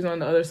love?" She's on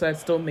the other side,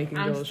 still making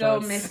I'm girl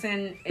still shots.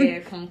 missing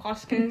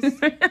concussions.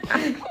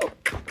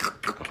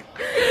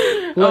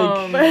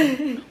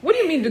 What do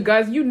you mean, do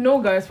guys? You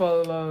know, guys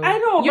fall in love. I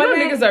know, You but know,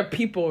 then- niggas are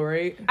people,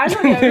 right? I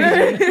know.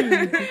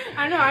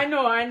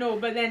 Yeah, I know.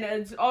 But then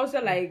it's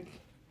also like,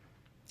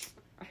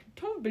 I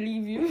don't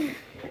believe you.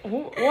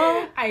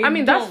 Well, I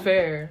mean, that's don't.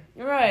 fair.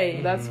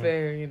 Right. That's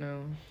fair, you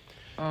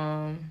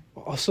know.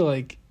 Also,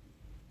 like,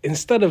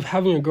 instead of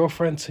having a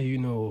girlfriend to, you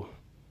know,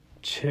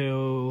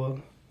 chill,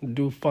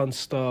 do fun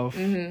stuff,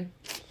 you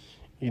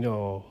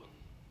know,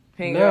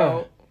 Hang nah,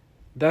 out.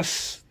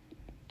 that's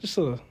just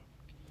a...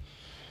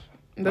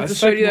 That's a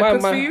shorty that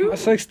cooks for you. My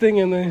sex thing,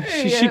 and then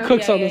she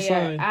cooks on the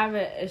side. I have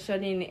a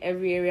shorty in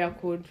every area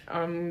code.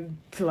 I don't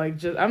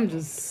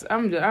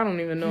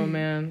even know,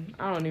 man.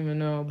 I don't even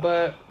know.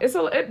 But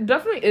it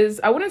definitely is.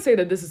 I wouldn't say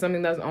that this is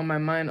something that's on my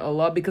mind a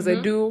lot because I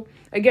do,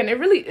 again, it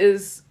really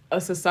is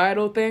a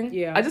societal thing.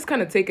 Yeah. I just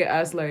kind of take it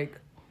as like,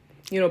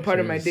 you know, part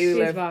of my daily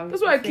Face life. value.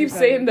 That's why I keep Face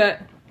saying value.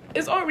 that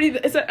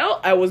it's an L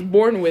I was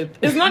born with.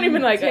 It's not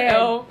even like an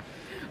L.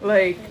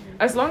 Like,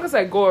 as long as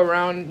I go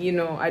around, you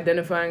know,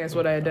 identifying as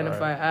what I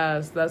identify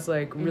as, that's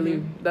like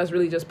really, that's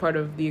really just part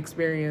of the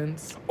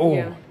experience. Oh,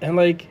 Yeah. and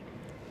like,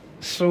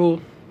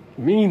 so,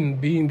 me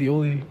being the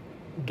only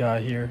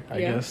guy here, I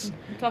guess,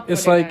 Talk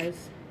it's for the like,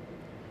 guys.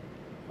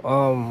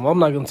 I'm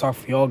not gonna talk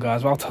for y'all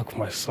guys, but I'll talk for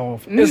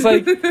myself. It's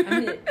like,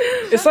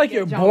 it's like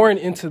you're born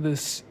into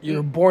this.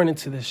 You're born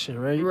into this shit,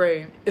 right?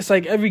 Right. It's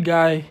like every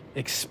guy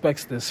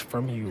expects this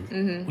from you,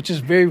 which is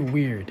very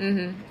weird.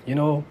 You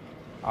know,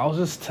 I was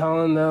just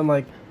telling them,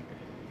 like,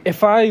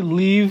 if I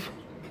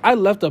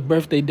left a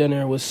birthday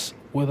dinner with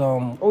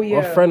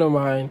a friend of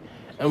mine,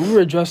 and we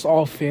were dressed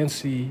all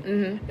fancy,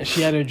 and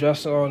she had her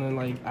dress on, and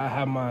like I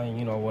had mine,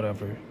 you know,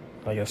 whatever.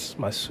 I guess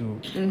my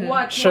suit,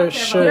 Shirt,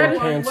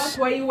 pants. What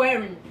were you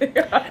wearing?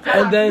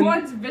 And then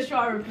What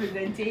visual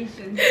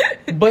representation?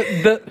 But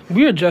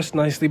we were dressed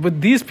nicely. But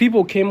these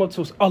people came up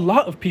to us. A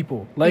lot of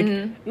people, like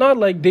not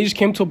like they just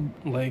came to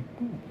like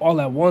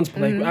all at once.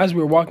 But like as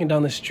we were walking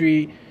down the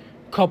street,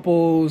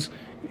 couples,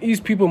 these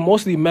people,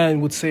 mostly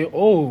men, would say,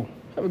 "Oh,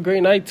 have a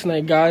great night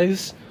tonight,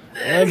 guys.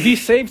 Be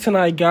safe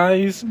tonight,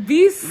 guys.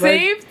 Be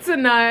safe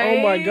tonight."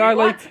 Oh my God!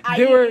 What Like are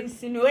they you were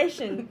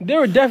insinuation? they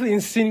were definitely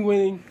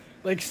insinuating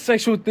like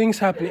sexual things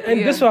happening,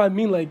 and this is what I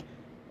mean. Like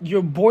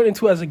you're born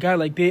into as a guy.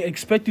 Like they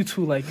expect you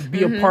to like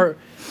be a part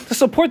to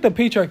support the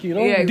patriarchy. You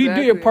know, Yeah, exactly.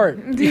 do your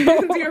part. Do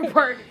your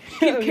part.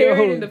 Keep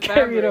carrying the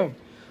carry it fabric. up.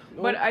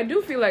 But I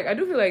do feel like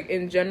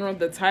in general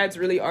the tides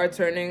really are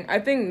turning. I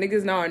think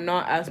niggas now are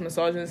not as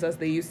misogynist as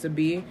they used to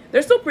be.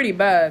 They're still pretty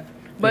bad,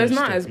 but it's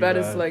not as bad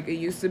as like it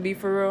used to be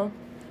for real.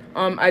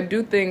 I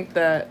do think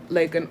that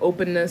like an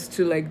openness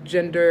to like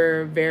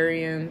gender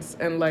variance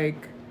and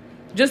like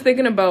just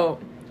thinking about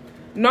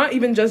not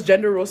even just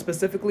gender roles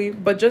specifically,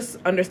 but just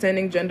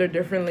understanding gender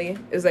differently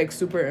is like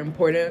super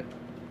important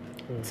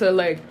to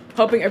like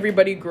helping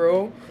everybody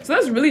grow. So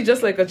that's really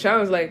just like a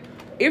challenge. Like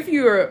if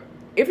you're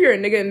a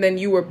nigga and then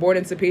you were born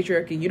into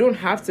patriarchy, you don't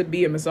have to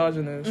be a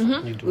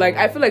misogynist. Like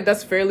I feel like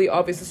that's fairly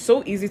obvious. It's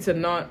so easy to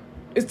not.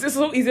 It's just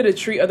so easy to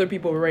treat other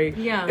people right.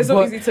 Yeah. It's so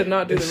But easy to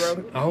not do the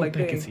wrong. I don't like,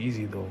 think thing. it's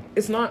easy though.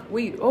 It's not.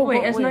 Wait,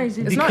 It's not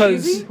easy. It's Because not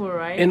easy. People,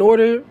 right? In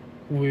order,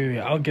 wait,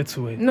 I'll get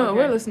to it. No, Okay.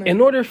 we're listening.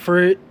 In order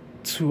for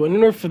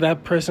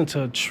that person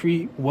to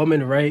treat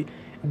women right,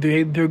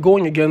 they're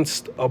going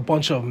against a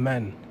bunch of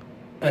men,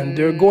 and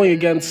they're going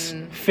against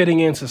fitting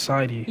in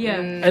society. Yeah.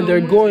 And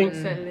they're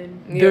going.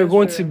 They're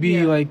going to be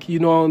Yeah. like, you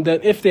know,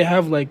 that if they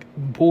have like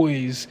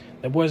boys,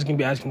 the boys can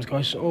be asking this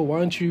question, oh, why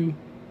aren't you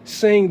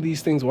saying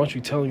these things? Why aren't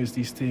you telling us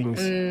these things?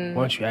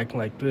 Why aren't you acting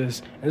like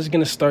this? And it's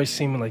gonna start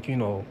seeming like, you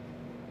know,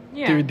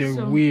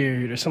 they're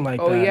weird or something like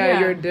that. Oh yeah, Yeah.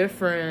 you're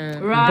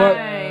different.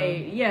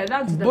 Right. Yeah,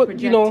 that's the projecting.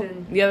 you know,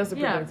 Yeah, that's the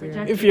Yeah, projector.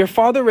 project- If your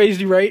father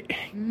raised you right,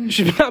 you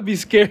should not be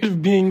scared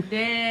of being.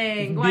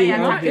 Dang. Why Being you're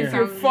out not there. if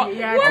your What?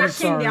 You're I'm attacking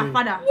sorry. their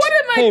father. What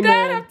did my Hey, dad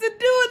man. have to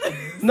do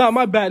with this? Nah,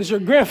 my bad. It's your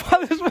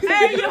grandfather's.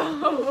 Hey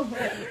yo.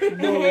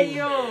 Hey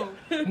yo.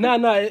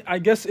 Nah. I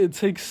guess it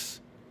takes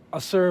a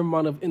certain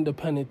amount of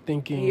independent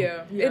thinking.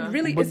 Yeah. Yeah. It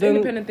really But is then-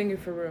 independent thinking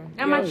for real.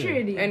 And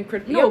maturity. And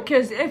no,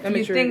 because if And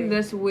you maturity. think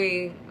this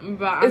way,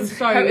 but I'm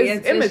sorry,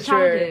 it's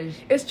immature. childish.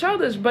 It's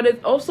childish, but it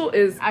also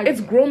is.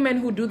 It's grown men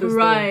who do this.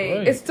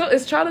 Right. Thing.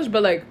 It's childish,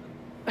 but like,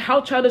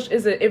 how childish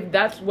is it if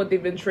that's what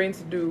they've been trained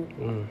to do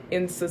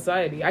in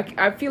society?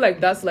 I feel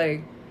like that's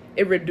like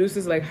it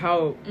reduces like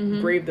how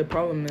grave the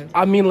problem is.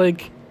 I mean,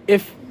 like,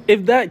 if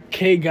that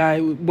K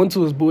guy went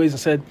to his boys and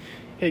said,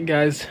 hey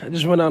guys, I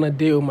just went on a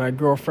date with my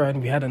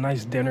girlfriend. We had a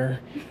nice dinner,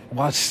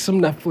 watched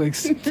some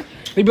Netflix.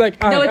 They'd be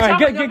like, all right,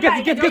 get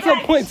to the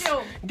point.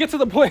 Get to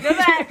the point.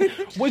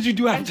 What'd you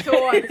do And after?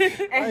 so what?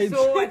 And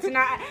so what?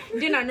 Now,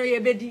 didn't I know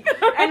your baby?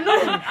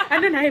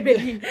 And then I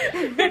baby.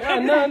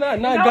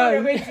 No,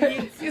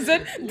 guys. You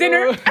said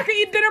dinner. I can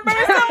eat dinner by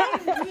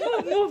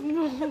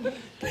myself.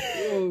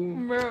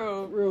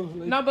 Bro.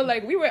 No, but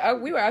like we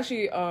were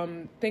actually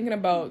thinking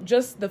about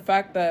just the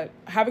fact that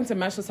having to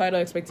match societal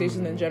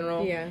expectations in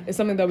general is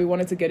something that we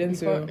wanted to get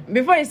into.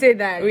 Before you say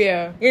that,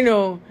 you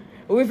know,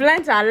 we've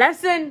learned our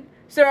lesson,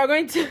 so we're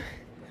going to.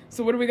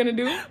 So what are we gonna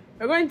do?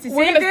 We're going to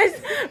say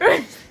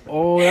this.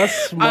 Oh,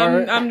 that's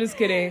smart. I'm just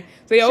kidding.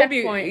 So yeah,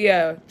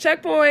 Checkpoint.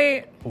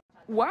 Checkpoint.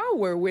 While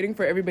we're waiting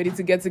for everybody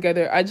to get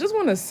together, I just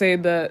want to say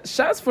that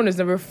Shad's phone is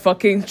never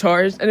fucking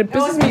charged, and it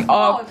pisses me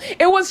off.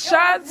 It was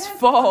Shad's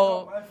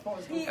fault.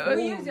 He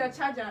used your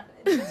charger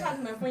to charge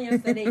my phone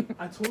yesterday.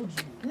 I told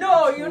you.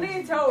 No, you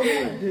didn't tell me.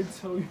 I did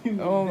tell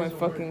you. Oh my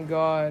fucking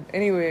god.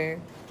 Anyway,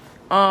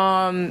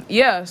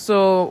 yeah.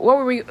 So what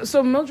were we?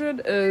 So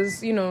Mildred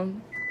is, you know,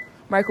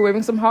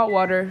 microwaving some hot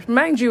water.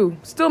 Mind you,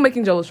 still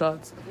making Jello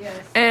shots. Yes.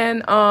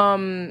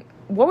 And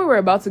what we were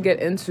about to get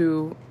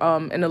into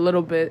in a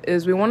little bit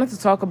is we wanted to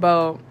talk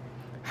about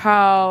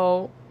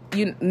how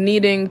you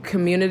needing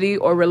community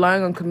or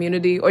relying on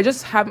community or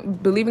just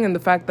believing in the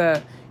fact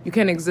that you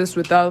can't exist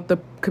without the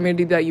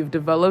community that you've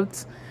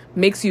developed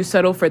makes you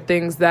settle for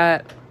things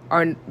that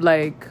are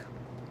like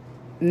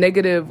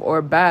negative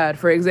or bad.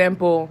 For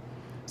example,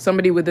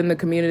 somebody within the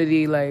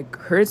community like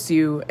hurts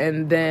you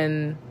and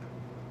then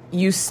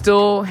you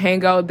still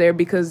hang out there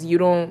because you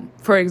don't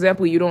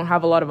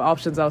have a lot of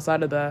options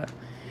outside of that.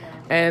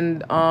 And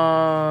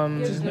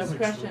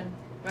discretion.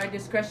 Right,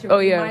 discretion. Oh,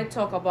 we yeah. might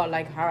talk about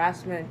like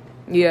harassment.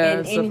 yeah,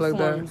 in stuff any like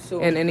form, that. so,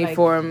 In any like,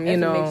 form, you if it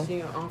know, makes you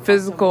uncomfortable,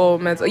 physical,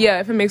 mental. Yeah,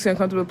 if it makes you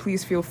uncomfortable,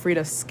 please feel free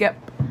to skip.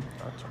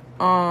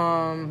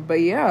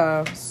 But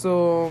yeah,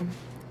 so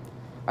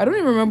I don't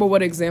even remember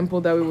what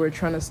example that we were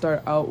trying to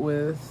start out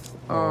with.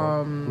 We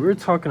were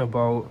talking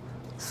about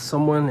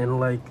someone in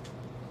like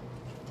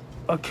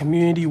a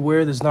community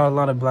where there's not a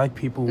lot of black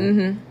people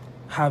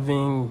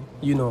having,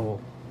 you know,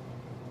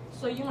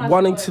 So you must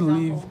wanting for to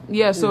example, leave.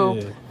 Yeah, so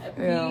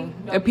Yeah.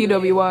 a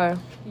PWI.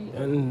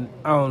 And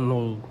I don't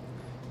know,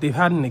 they've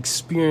had an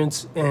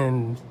experience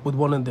with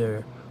one of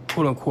their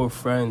quote unquote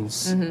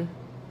friends,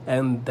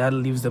 and that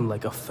leaves them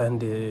like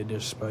offended,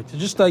 disrespected,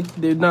 just like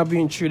they're not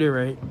being treated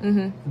right.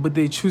 But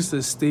they choose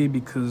to stay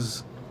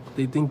because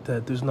they think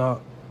that there's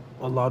not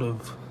a lot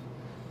of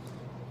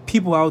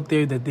people out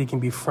there that they can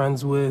be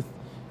friends with.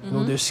 You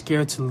know, they're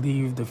scared to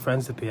leave the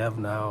friends that they have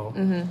now.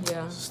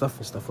 Yeah.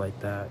 Stuff like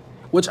that,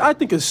 which I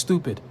think is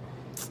stupid.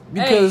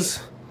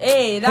 Because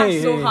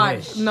that's so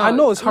harsh. No, I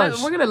know it's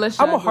harsh. We're gonna let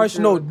I'm a harsh.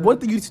 No, one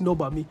thing you need to know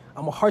about me,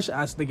 I'm a harsh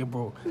ass nigga,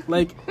 bro.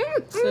 Like,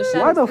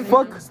 why the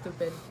fuck?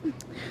 Stupid.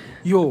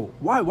 Yo,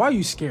 why are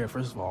you scared?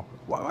 First of all,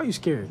 why are you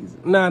scared?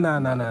 Nah.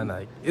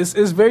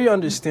 It's very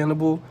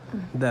understandable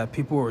that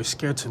people are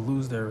scared to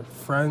lose their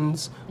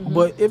friends,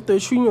 but if they're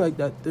treating you like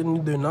that,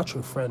 then they're not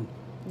your friend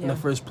in the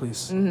first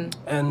place.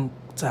 And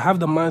to have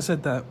the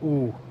mindset that,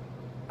 oh,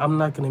 I'm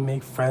not gonna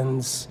make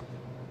friends.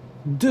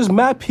 There's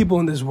mad people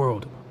in this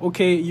world.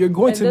 Okay, you're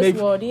going to make.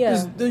 World, you're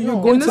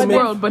going in this to make,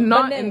 world, but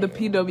not in the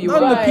PWI.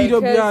 Not in the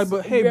PWI,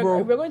 but hey, bro,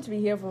 we're going to be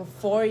here for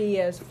 4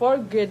 years, 4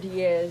 good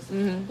years.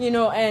 You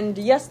know, and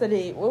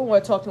yesterday when we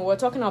were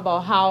talking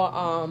about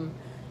how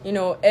you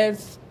know,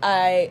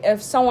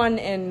 if someone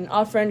in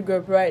our friend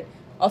group, right,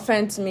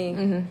 offends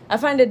me, I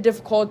find it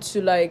difficult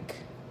to like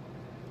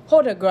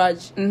hold a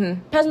grudge.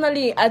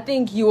 Personally, I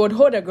think you would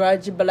hold a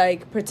grudge, but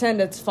like pretend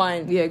it's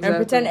fine. Yeah, exactly. And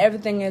pretend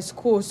everything is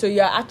cool. So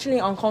you're actually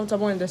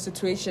uncomfortable in the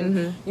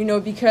situation, you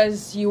know,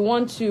 because you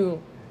want to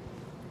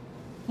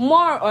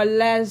more or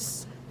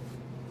less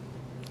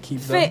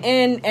fit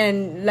in,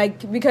 and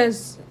like,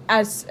 because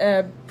as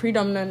a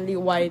predominantly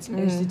white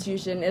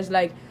institution, it's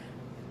like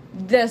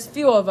there's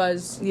few of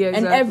us,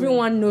 and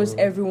everyone knows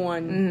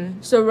everyone.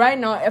 So right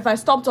now, if I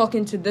stop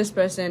talking to this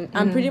person,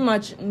 I'm pretty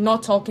much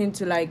not talking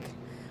to like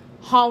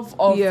half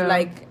of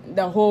like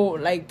the whole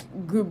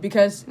like group,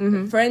 because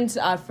friends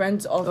are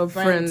friends of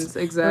friends.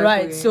 Exactly.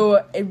 Right.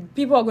 So if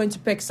people are going to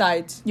pick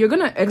sides, you're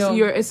gonna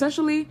you're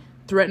essentially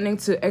threatening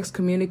to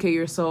excommunicate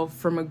yourself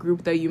from a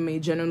group that you may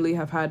genuinely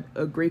have had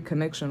a great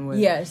connection with.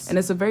 Yes. And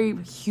it's a very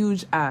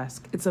huge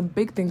ask. It's a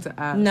big thing to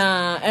ask.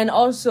 And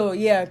also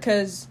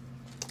because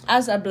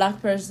as a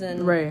black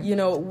person, right, you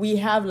know, we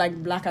have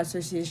like black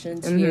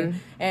associations here,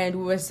 and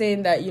we were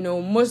saying that, you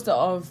know, most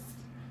of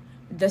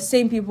the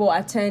same people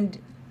attend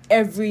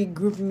every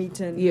group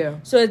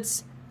meeting. So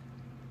it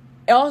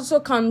also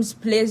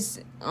plays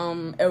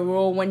a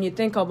role when you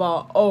think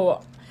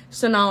about,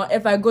 so now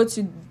if I go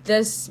to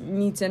this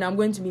meeting, I'm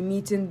going to be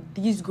meeting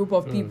these group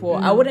of people.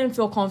 I wouldn't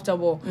feel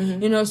comfortable,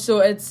 you know. So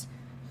it's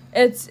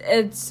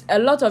a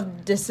lot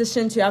of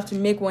decisions you have to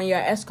make when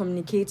you're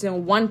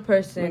excommunicating one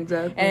person,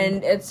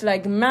 and it's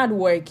like mad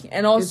work,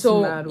 and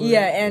also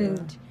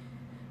and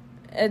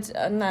it's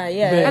and I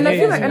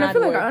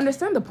feel like I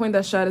understand the point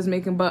that Shad is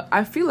making, but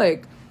I feel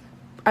like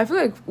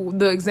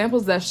the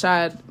examples that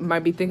Shad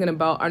might be thinking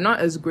about are not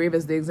as grave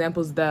as the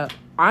examples that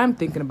I'm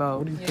thinking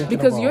about.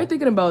 Because you're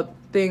thinking about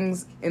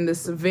things in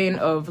this vein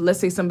of, let's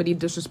say somebody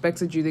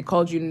disrespected you, they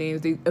called you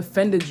names, they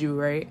offended you,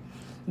 right?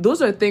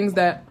 Those are things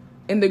that,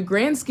 in the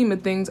grand scheme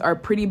of things, are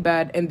pretty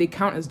bad, and they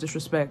count as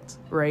disrespect,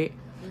 right?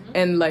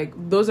 And like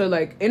those are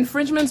like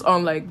infringements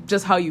on like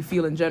just how you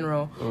feel in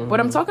general. But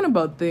I'm talking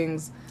about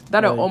things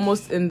that are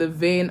almost in the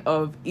vein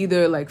of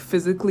either like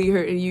physically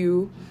hurting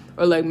you,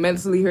 or like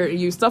mentally hurting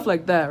you, stuff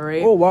like that,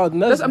 right? Oh wow, I'm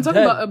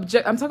talking about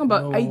I'm talking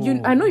about.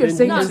 No. I know you're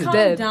saying it's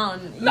dead. Calm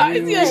down.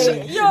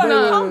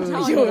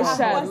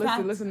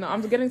 Shad, listen. No,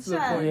 I'm getting to the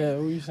point. Yeah,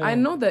 what are you saying? I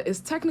know that it's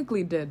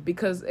technically dead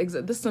because this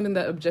is something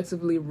that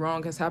objectively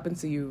wrong has happened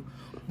to you,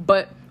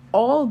 but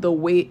all the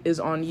weight is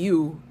on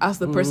you as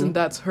the person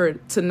that's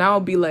hurt to now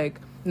be like,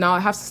 now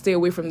I have to stay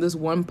away from this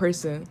one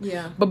person.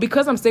 But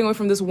because I'm staying away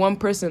from this one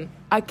person,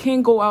 I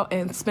can't go out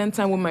and spend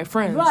time with my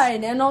friends.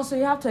 Right, and also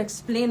you have to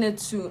explain it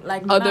to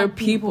like other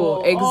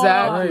people.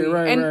 Exactly.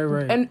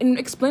 Right. And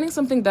explaining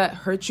something that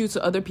hurts you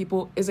to other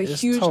people is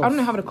It's huge. tough. I don't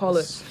know how to call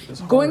it.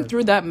 It's Going hard.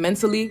 through that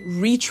mentally,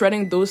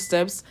 retreading those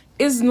steps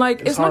is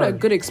like it's not a hard.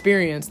 good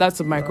experience. That's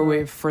a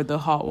microwave for the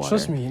hot water.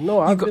 Trust me. No,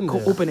 I've been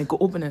there. Go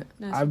open it.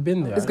 I've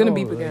been there. It's gonna know,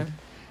 beep like, again.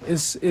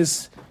 It's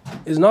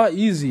not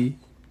easy,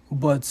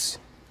 but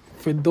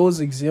for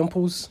those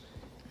examples,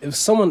 if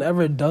someone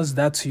ever does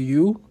that to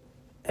you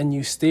and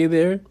you stay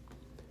there,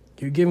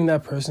 you're giving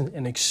that person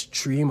an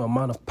extreme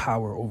amount of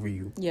power over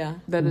you.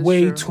 That is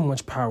way true. too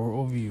much power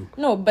over you.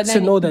 No, but to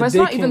then know that but it's they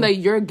not can, even that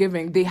you're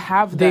giving. They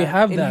have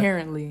that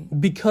inherently.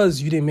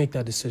 Because you didn't make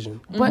that decision.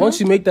 But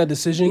once you make that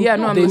decision,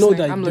 I'm they know listening.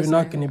 that I'm they're listening.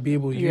 not going to be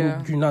able.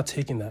 You're not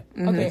taking that.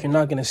 Like, you're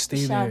not going to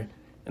stay there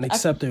and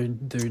accept their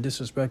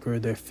disrespect or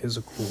their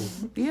physical.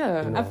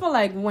 I feel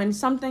like when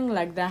something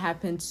like that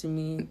happens to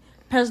me,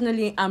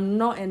 personally, I'm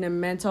not in a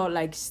mental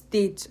like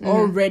state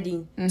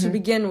already to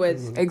begin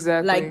with.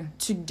 Exactly. Like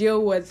to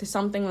deal with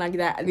something like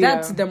that.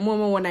 That's the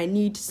moment when I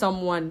need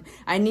someone.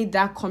 I need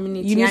that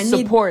community. You need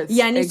support.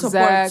 I need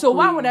support. So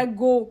why would I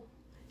go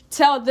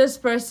tell this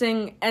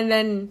person and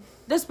then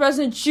this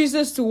person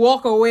chooses to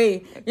walk away,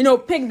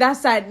 pick that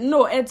side.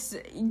 No, that's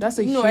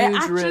a huge risk. It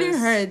actually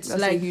hurts.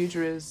 That's a huge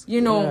risk.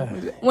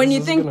 When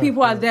you think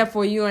people are there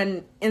for you,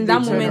 and in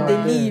that moment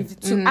they leave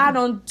to add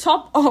on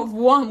top of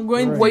what I'm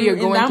going through, what you're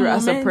going through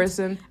as a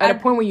person, at a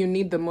point where you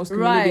need the most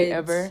community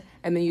ever,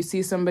 and then you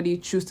see somebody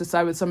choose to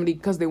side with somebody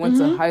because they went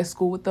to high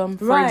school with them,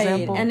 for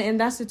example. And in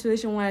that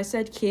situation where I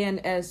said K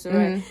and S,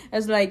 right,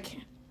 it's like,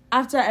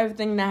 after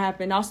everything that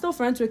happened, I was still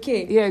friends with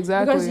K. Yeah,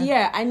 exactly. Because,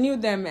 I knew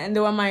them, and they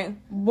were my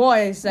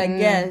boys, I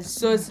guess.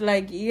 So it's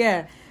like,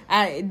 they're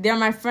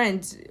my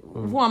friends.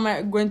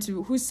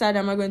 Whose side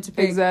am I going to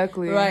pick?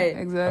 Exactly. Right.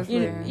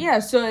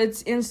 Exactly. So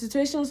it's in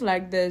situations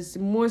like this,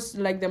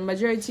 the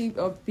majority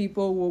of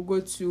people will go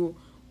to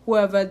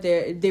whoever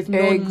they've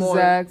known more.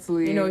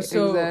 Exactly.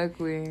 So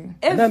exactly.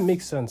 And that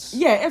makes sense.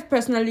 Yeah, if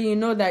personally you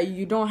know that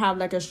you don't have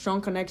like a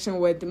strong connection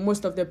with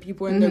most of the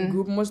people in the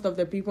group, most of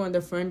the people in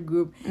the friend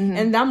group,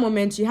 in that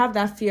moment you have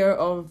that fear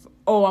of,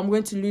 I'm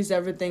going to lose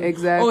everything.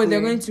 Exactly.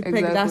 They're going to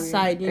pick that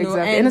side,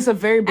 Exactly. And it's a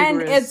very big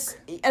risk.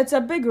 It's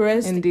a big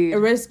risk. Indeed. A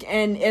risk,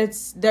 and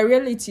it's the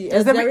reality.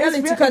 It's the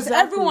reality because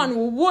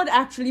everyone would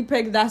actually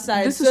pick that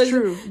side. This is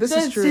true. This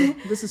is true.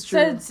 So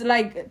it's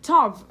like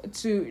tough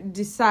to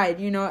decide,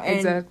 and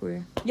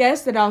exactly.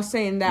 Yesterday I was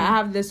saying that I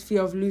have this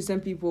fear of losing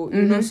people,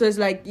 so it's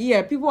like,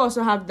 people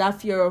also have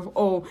that fear of,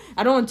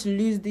 I don't want to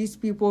lose these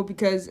people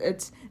because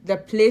it's the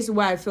place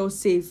where I feel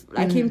safe.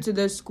 I came to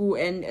the school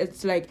and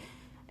it's like,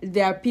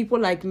 there are people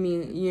like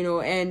me,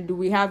 and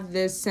we have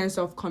this sense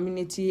of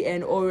community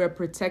and we're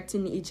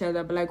protecting each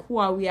other. But like, who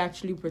are we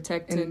actually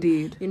protecting?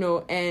 Indeed.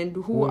 And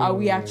who are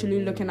we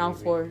actually looking out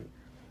for?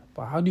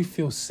 But how do you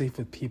feel safe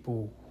with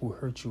people who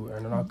hurt you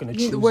and are not going to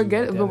choose We're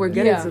getting to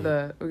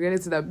that. We're getting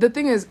to that. The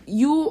thing is,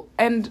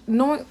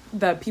 knowing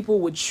that people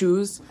would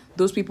choose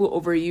those people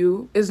over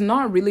you is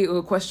not really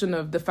a question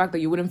of the fact that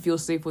you wouldn't feel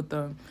safe with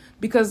them,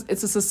 because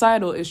it's a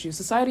societal issue.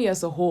 Society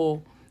as a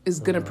whole is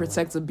going to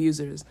protect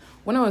abusers.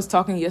 When I was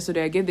talking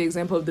yesterday, I gave the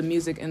example of the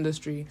music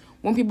industry.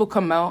 When people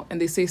come out and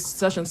they say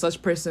such and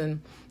such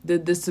person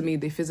did this to me,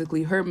 they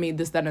physically hurt me,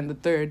 this, that, and the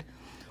third,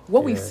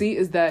 what we see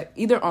is that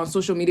either on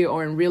social media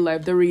or in real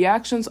life, the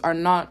reactions are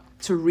not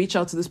to reach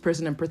out to this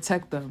person and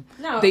protect them.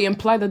 No. They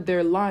imply that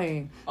they're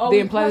lying.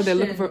 They imply that they're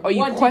looking for, or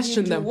you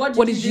question them. What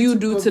did you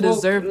do to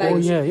deserve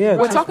this?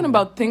 We're talking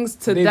about things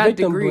to that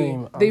degree.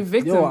 They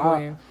victim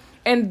blame.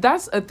 And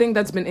that's a thing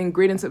that's been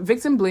ingrained into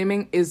victim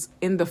blaming is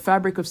in the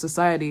fabric of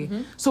society.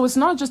 So it's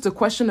not just a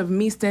question of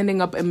me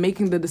standing up and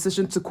making the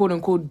decision to quote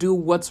unquote do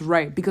what's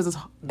right, because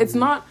it's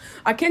not,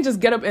 I can't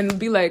just get up and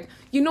be like,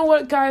 you know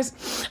what, guys,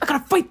 I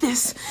gotta fight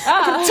this.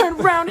 I gotta turn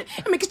around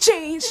and make a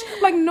change.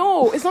 Like,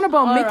 no, it's not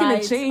about making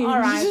a change. All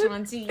right,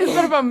 Monty. It's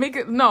not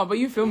about but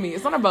you feel me.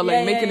 It's not about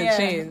making a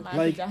change.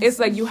 Like, it's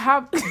like you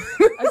have.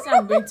 I said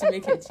I'm going to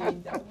make a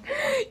change.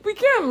 We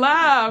can't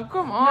laugh.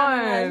 Come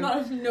on.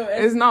 No,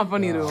 it's not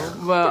funny though.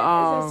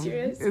 But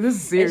this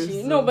is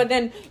serious. No, but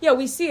then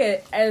we see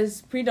it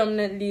as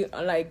predominantly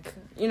like,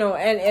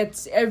 and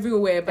it's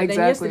everywhere. But then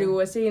yesterday we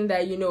were saying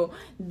that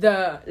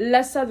the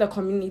lesser the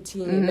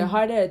community, the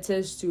harder it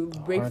is to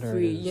break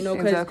free.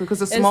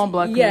 Because it's a small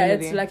black community.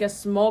 Yeah, it's like a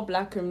small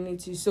black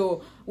community.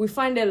 So we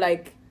find it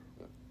like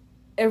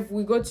if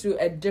we go to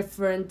a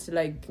different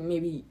like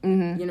maybe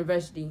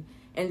university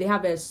and they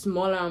have a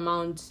smaller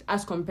amount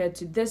as compared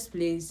to this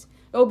place,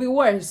 it'll be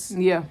worse.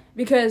 Yeah,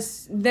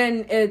 because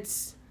then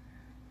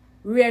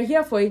we are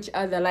here for each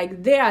other.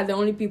 Like, they are the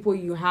only people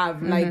you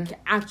have. Like,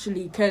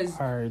 actually, because...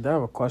 All right, I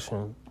have a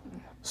question.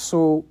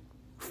 So,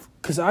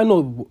 because I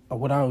know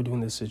what I would do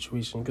in this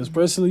situation. Because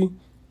personally,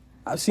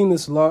 I've seen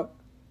this a lot.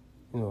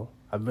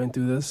 I've been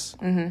through this.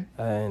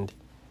 And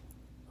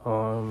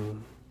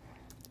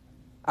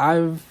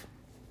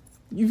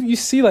you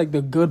see, like,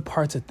 the good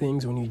parts of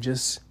things when you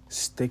just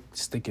stick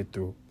it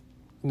through.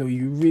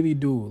 You really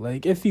do.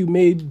 Like, if you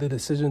made the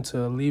decision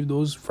to leave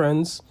those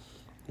friends,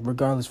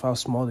 regardless of how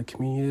small the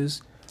community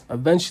is,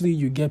 eventually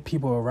you get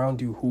people around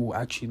you who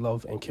actually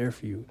love and care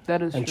for you.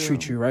 That is and true.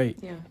 Treat you right.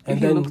 Yeah.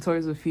 And you then look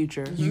towards the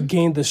future. You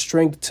gain the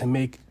strength to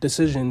make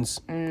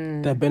decisions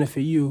that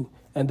benefit you,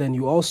 and then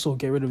you also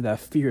get rid of that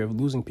fear of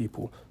losing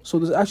people. So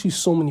there's actually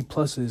so many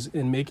pluses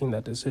in making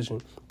that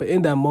decision. But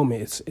in that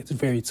moment, it's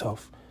very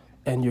tough,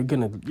 and you're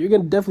gonna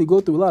definitely go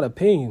through a lot of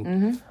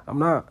pain. I'm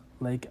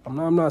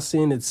not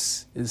saying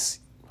it's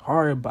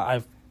hard,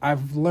 but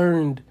I've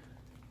learned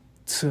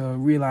to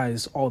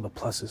realize all the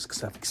pluses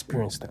because I've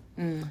experienced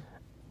them.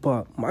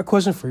 But my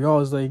question for y'all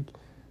is like,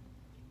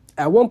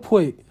 at what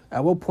point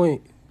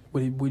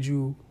would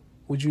you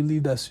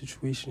leave that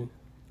situation?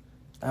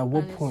 At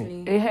what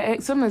point?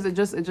 Sometimes it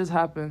just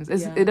happens.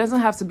 It doesn't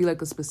have to be like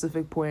a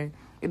specific point.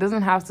 It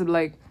doesn't have to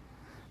like,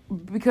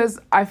 because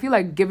I feel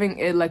like giving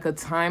it like a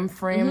time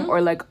frame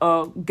or like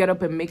a get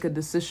up and make a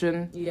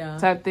decision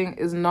type thing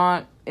is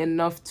not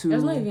enough to.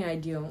 It's not even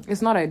ideal.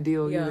 It's not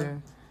ideal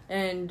either.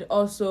 And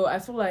also, I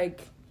feel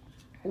like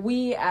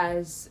we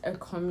as a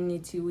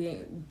community,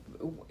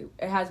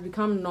 it has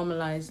become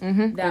normalized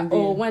that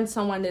when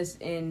someone is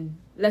in,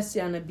 let's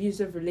say, an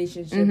abusive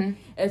relationship,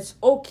 it's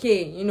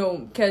okay, you know,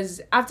 because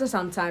after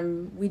some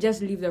time, we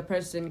just leave the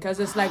person because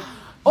it's like,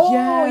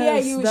 oh,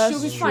 yes,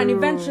 she'll be fine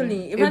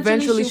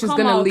eventually she's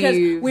gonna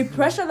leave. We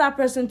pressure that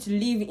person to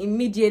leave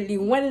immediately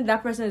when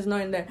that person is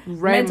not in the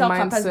mental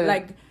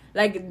capacity,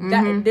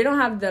 that they don't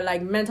have the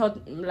like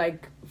mental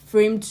like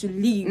frame to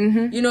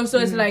leave, you know. So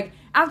it's like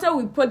after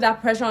we put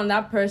that pressure on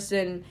that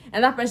person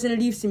and that person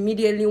leaves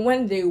immediately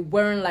when they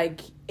weren't like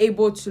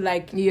able to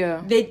like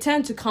they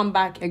tend to come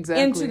back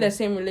into the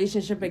same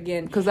relationship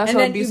again, because that's how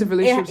abusive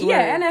relationships work.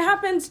 And it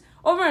happens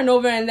over and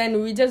over, and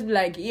then we just be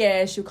like,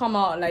 she'll come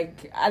out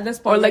like at this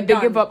point, or like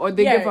they give up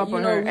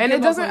on her, and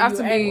it doesn't have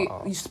to be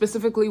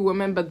specifically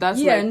women, but that's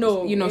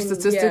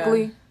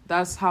statistically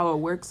that's how it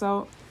works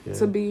out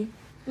to be.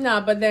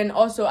 Nah, but then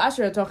also, as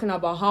you're talking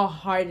about how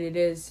hard it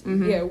is,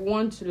 we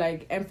want to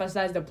like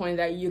emphasize the point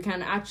that you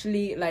can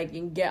actually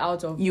like get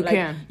out of.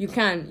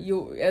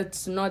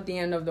 It's not the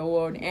end of the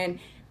world. And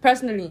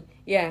personally,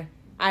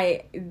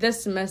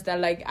 this semester,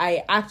 like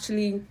I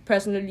actually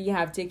personally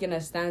have taken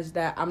a stance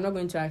that I'm not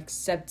going to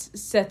accept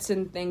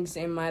certain things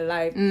in my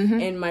life,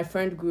 in my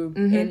friend group,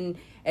 in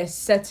a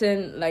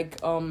certain like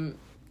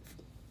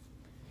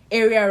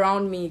area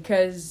around me,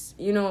 because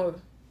you know,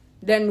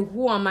 then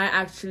who am I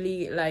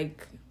actually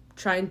like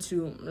trying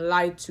to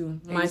lie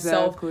to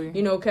myself?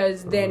 You know,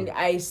 because then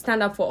I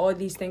stand up for all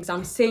these things,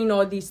 I'm saying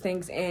all these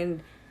things,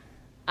 and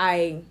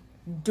I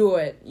do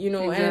it, you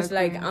know. And it's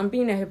like I'm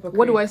being a hypocrite.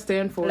 What do I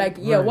stand for? Like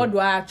what do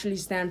I actually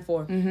stand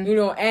for? You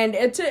know, and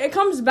it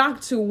comes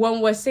back to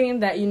when we're saying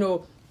that, you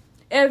know,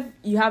 if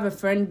you have a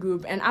friend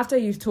group and after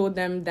you've told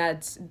them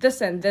that this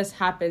and this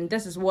happened,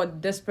 this is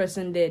what this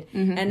person did,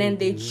 and then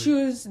they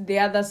choose the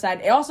other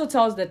side, it also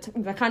tells the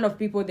kind of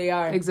people they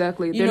are.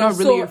 Exactly. They're not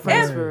really your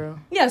friends for real.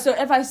 Yeah, so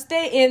if I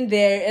stay in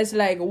there, it's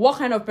like, what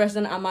kind of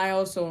person am I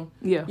also?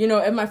 Yeah. You know,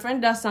 if my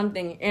friend does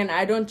something and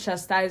I don't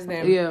chastise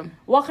them,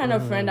 what kind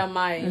of friend am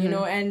I? You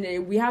know,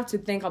 and we have to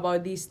think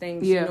about these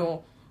things, you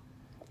know.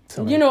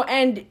 You know,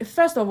 and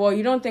first of all,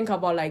 you don't think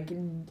about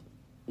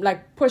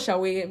like push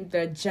away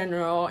the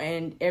general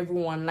and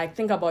everyone, like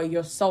think about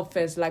yourself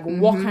first, like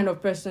what kind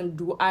of person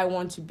do I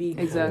want to be?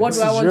 Exactly. What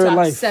do I want to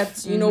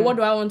accept? You know, what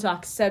do I want to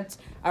accept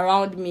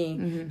around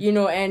me? You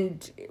know,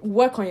 and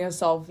work on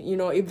yourself. You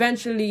know,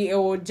 eventually it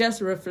will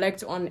just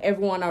reflect on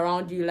everyone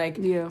around you, like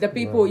the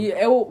people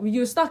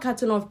you start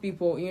cutting off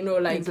people, you know,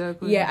 like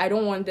I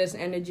don't want this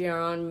energy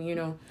around me, you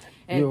know.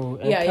 And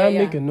can I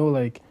make a note,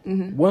 like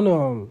when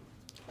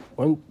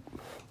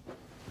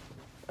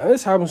and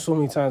this happens so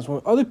many times,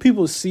 when other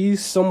people see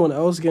someone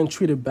else getting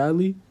treated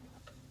badly,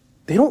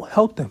 they don't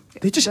help them.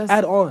 They just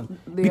add on.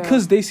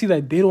 Because they see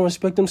that they don't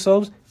respect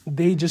themselves,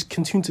 they just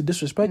continue to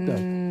disrespect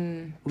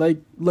them. Like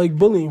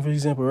bullying, for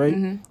example, right?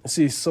 Let's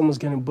see someone's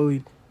getting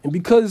bullied. And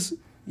because,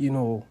 you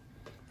know,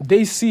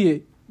 they see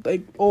it,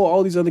 like, oh,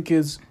 all these other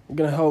kids are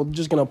going to help,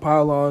 just going to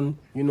pile on,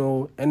 you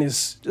know, and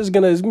it's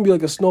gonna be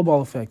like a snowball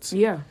effect.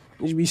 Yeah.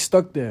 You should be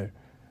stuck there.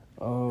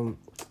 But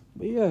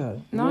yeah.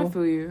 No, I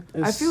feel you.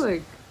 I feel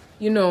like,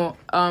 you know,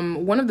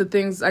 one of the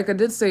things, like I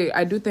did say,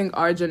 I do think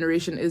our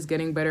generation is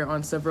getting better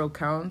on several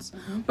counts,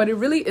 but it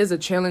really is a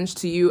challenge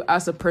to you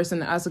as a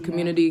person, as a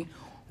community.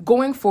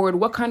 Going forward,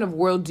 what kind of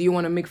world do you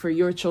want to make for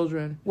your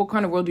children? What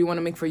kind of world do you want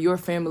to make for your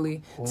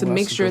family to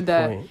make sure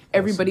that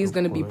everybody's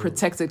going to be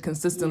protected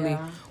consistently?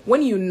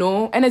 When you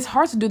know, and it's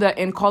hard to do that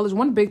in college.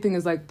 One big thing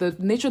is like the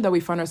nature that we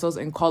find ourselves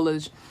in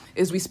college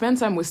is we spend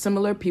time with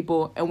similar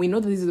people, and we know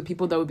that these are the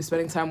people that we'll be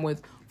spending time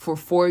with for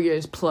 4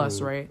 years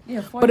plus, right?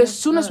 Yeah, but as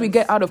soon as we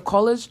get out of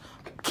college,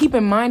 keep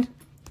in mind,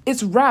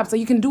 it's wraps. Like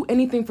you can do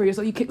anything for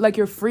yourself.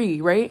 You're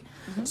free, right?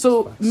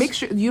 So make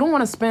sure you don't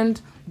want to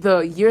spend the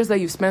years that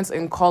you've spent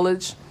in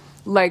college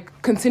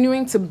like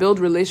continuing to build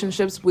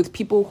relationships with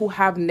people who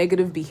have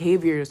negative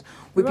behaviors,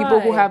 with people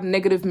who have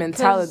negative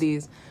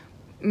mentalities.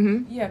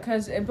 Yeah,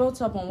 because it builds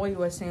up on what you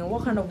were saying.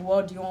 What kind of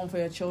world do you want for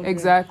your children?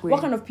 Exactly.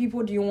 What kind of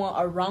people do you want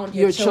around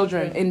your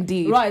children?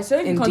 Indeed. Right. So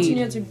if you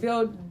continue to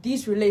build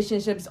these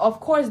relationships, of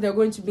course they're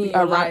going to be in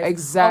your life.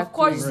 Exactly. Of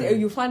course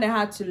you find it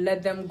hard to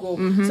let them go.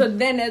 So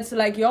then it's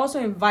like you're also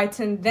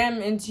inviting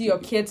them into your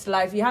kids'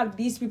 life. You have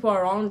these people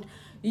around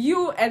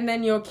you and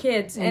then your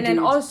kids. Indeed. And then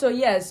also,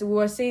 yes, we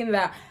were saying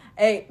that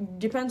it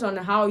depends on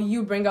how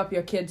you bring up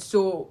your kids.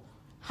 So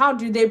how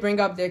do they bring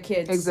up their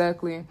kids?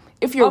 Exactly.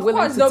 If you're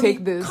willing to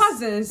take this,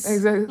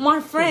 cousins, my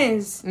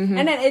friends, and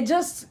then it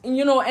just,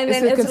 you know, and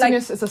then it's like,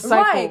 it's a cycle.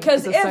 Right?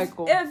 Because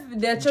if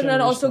their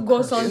children also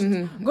goes on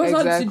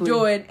to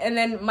do it, and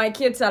then my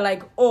kids are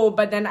like, oh,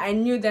 but then I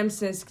knew them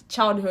since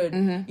childhood,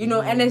 you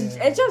know, and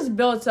it just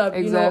built up,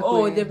 you know,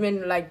 oh, they've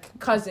been like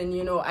cousin,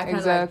 you know, I kind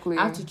of like,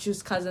 I have to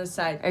choose cousin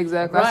side,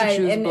 right?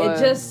 And it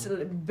just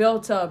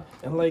built up.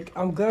 And like,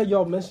 I'm glad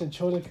y'all mentioned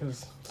children,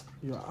 because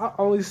I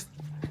always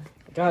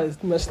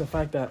mention the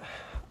fact that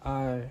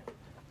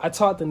I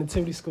taught the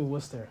nativity school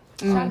Worcester.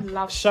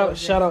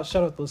 Shout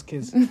out those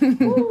kids.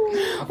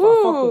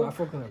 I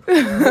fuck with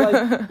them.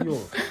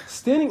 Like,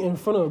 standing in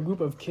front of a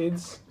group of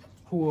kids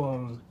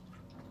who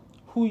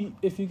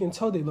if you can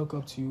tell they look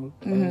up to you,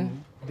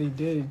 and they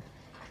did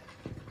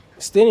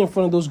standing in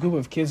front of those group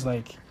of kids,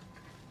 like,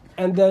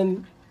 and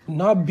then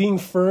not being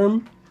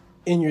firm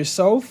in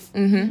yourself,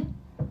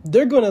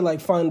 they're gonna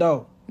like find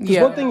out. Because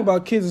one thing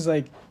about kids is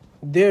like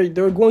they're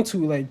going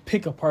to like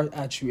pick apart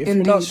at you if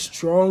you're not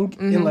strong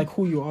in like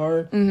who you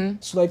are.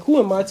 So like, who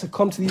am I to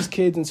come to these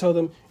kids and tell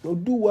them,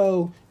 do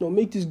well,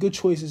 make these good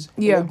choices,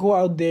 and, like, go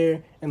out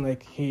there and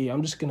like, hey,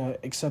 I'm just gonna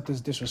accept this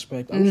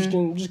disrespect. I'm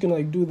just gonna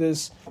like do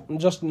this. I'm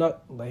just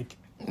not like.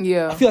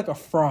 I feel like a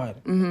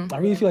fraud. I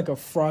really feel like a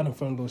fraud in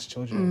front of those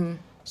children.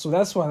 So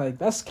that's why, like,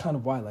 that's kind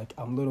of why, like,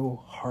 I'm a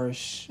little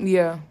harsh.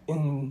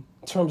 In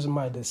terms of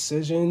my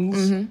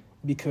decisions,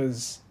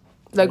 because.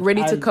 Like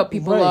ready to cut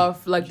people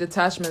off, like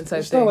detachment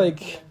type thing.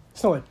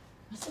 It's not like,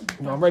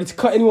 I'm ready to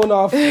cut anyone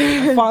off.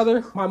 My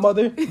father, my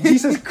mother,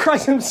 Jesus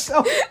Christ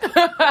himself.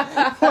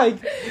 Like,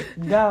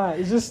 nah,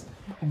 it's just,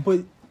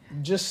 but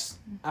just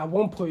at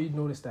one point you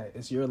notice that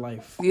it's your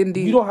life.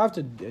 Indeed. You don't have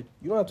to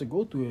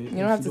go through it. You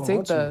don't have to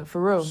take that,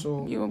 for real.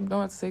 So, you don't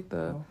have to take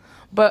that.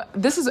 But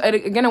this is,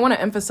 again, I want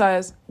to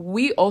emphasize,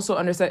 we also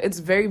understand it's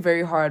very,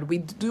 very hard. We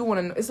do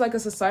want to, it's like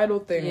a societal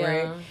thing,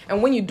 right?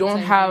 And when you don't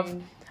have...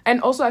 And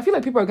also, I feel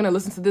like people are going to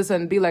listen to this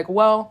and be like,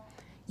 well,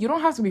 you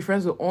don't have to be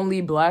friends with only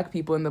Black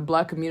people in the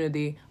Black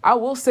community. I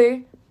will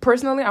say,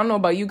 personally, I don't know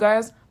about you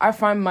guys, I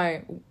find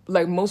my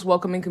like most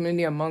welcoming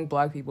community among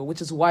Black people, which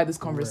is why this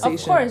conversation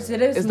of course,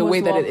 it is the way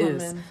that welcoming.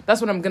 it is.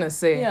 That's what I'm going to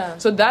say. Yeah.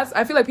 So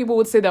I feel like people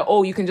would say that,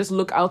 oh, you can just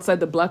look outside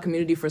the Black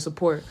community for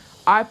support.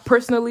 I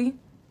personally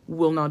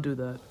will not do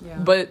that. Yeah.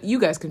 But you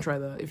guys can try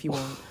that if you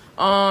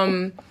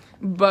want.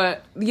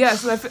 But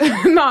yes,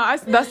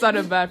 that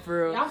sounded bad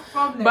for real.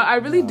 But I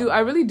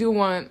really do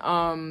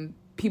want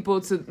people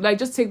to like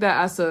just take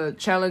that as a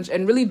challenge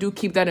and really do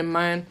keep that in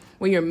mind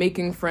when you're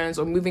making friends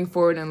or moving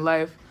forward in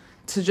life,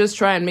 to just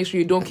try and make sure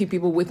you don't keep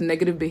people with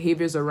negative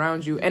behaviors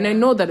around you. And I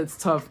know that it's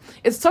tough.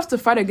 It's tough to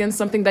fight against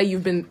something that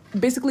you've been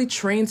basically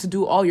trained to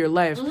do all your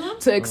life,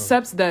 to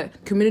accept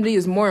that community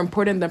is more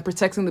important than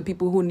protecting the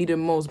people who need it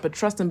most. But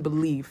trust and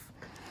believe.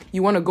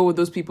 You want to go with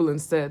those people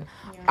instead.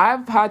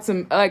 I've had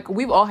some, like,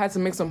 we've all had to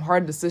make some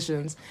hard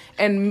decisions.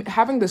 And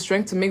having the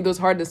strength to make those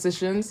hard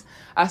decisions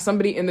as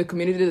somebody in the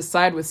community to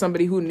side with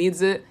somebody who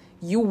needs it,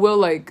 you will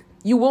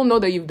know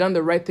that you've done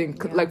the right thing,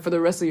 like, for the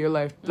rest of your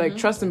life. Like,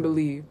 trust and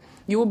believe.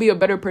 You will be a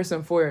better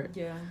person for it.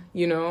 Yeah.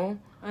 You know?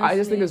 Honestly, I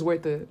just think it's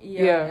worth it.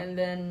 Yeah. And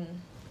then...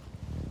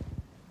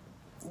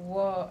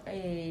 Not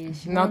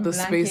the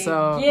space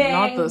out.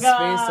 Not the space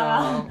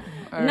out.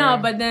 No,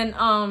 but then,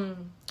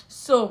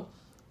 so...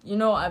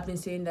 I've been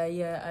saying that,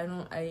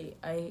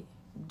 I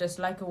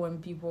dislike it when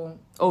people...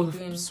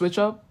 switch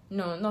up?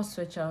 No, not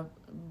switch up.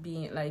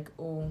 Being like,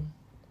 Black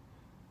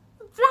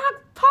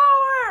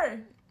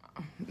power!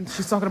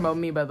 She's talking about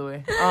me, by the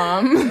way.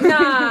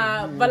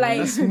 Nah, but like...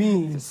 That's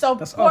me.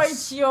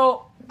 Support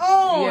your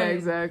own. Yeah,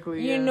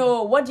 exactly. You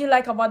know, what do you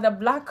like about the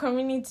Black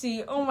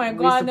community? Oh my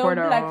God.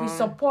 We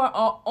support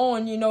our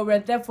own, we're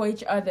there for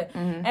each other.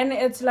 And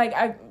it's like,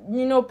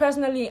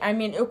 personally, I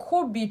mean, it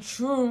could be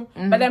true,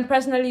 but then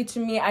personally to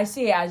me, I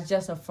see it as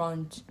just a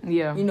front.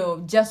 Yeah.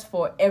 Just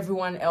for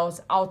everyone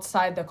else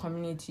outside the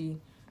community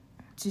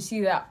to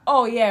see that,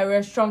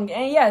 we're strong.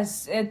 And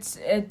yes,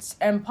 it's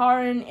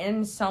empowering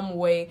in some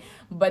way,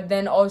 but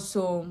then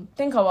also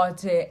think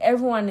about it,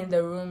 everyone in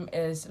the room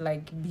is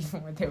like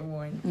beefing with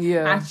everyone.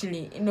 Yeah.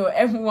 Actually,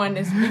 everyone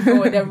is beefing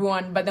with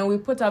everyone, but then we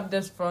put up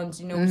this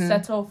front, we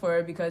settle for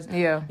it because,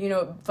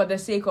 for the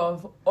sake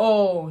of,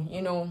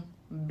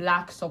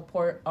 Black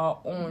support our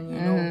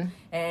own,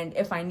 and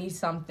if I need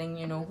something,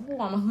 who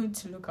am I going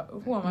to look at?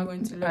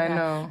 I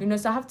know.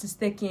 So I have to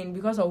stick in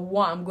because of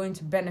what I'm going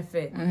to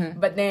benefit.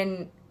 But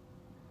then,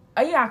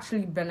 are you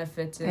actually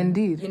benefiting?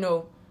 Indeed.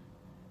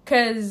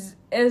 Because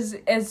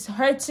it's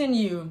hurting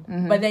you,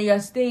 but then you're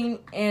staying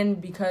in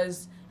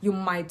because you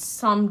might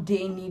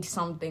someday need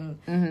something.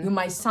 You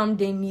might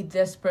someday need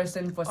this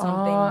person for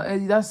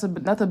something. That's a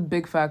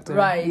big factor.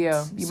 Right.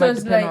 Yeah. You might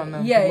depend on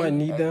them. Yeah, you might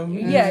need them.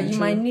 Yeah, you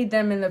might need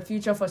them in the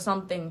future for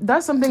something.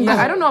 That's something that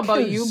I don't know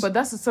about you, but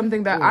that's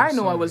something that I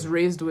know I was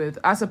raised with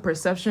as a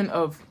perception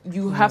of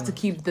you have to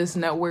keep this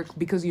network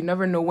because you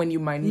never know when you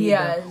might need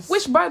them.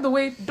 Which, by the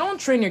way, don't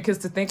train your kids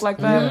to think like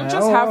that.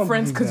 Just have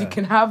friends because you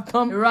can have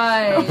them.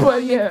 Right.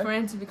 But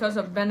friends because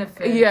of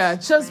benefits. Yeah,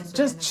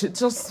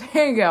 just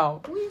hang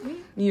out.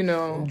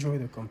 Enjoy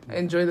the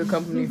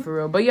company for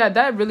real. But yeah,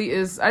 that really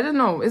is, I don't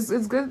know, it's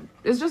good.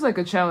 It's just like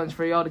a challenge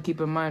for y'all to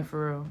keep in mind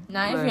for real.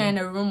 Now, if you're in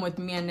a room with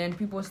me and then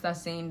people start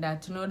saying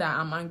that, to know that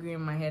I'm angry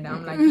in my head,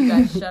 I'm like, you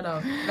guys shut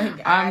up.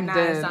 Like, I'm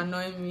dead. It's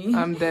annoying me.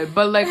 I'm dead.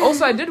 But like,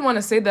 also, I did want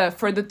to say that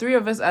for the three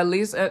of us, at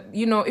least,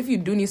 if you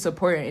do need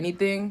support or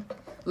anything,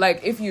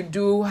 like, if you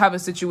do have a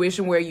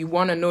situation where you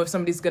want to know if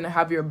somebody's going to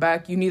have your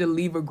back, you need to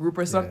leave a group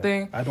or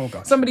something. I don't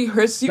got somebody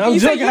hurts you. No, you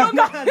say you don't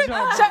got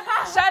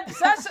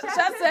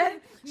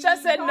Shad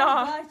said,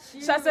 nah.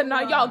 Shad said,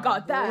 nah, y'all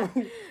got that.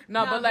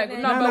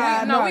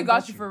 We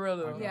got you for real,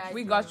 though. Yeah,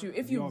 we got you.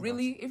 If you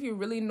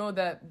really know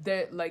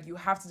that like, you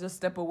have to just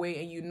step away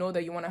and you know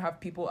that you want to have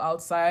people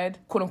outside,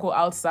 quote unquote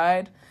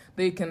outside,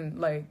 they can,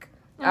 like,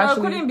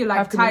 actually it couldn't be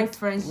like tight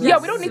friends. Yeah,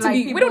 we don't need to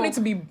be. We don't need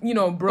to be. You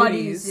know,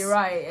 brodies. You're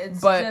right.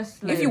 It's but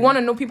just like, if you want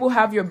to know people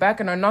have your back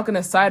and are not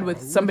gonna side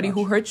with somebody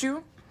who hurt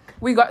you,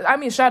 we got. I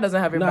mean, Shad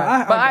doesn't have your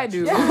back, but I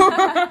do.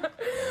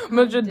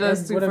 Mildred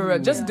does too. For real.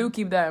 Just do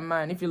keep that in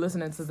mind if you're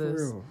listening to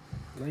this. For real.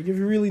 Like if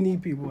you really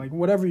need people, like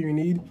whatever you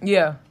need.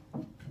 Yeah.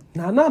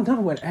 Nah, not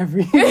whatever.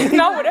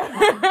 Not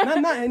whatever.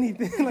 not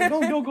anything. Like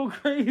don't go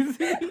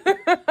crazy.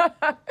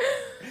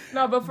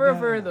 No, but for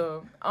real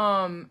though.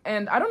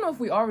 And I don't know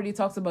if we already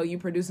talked about you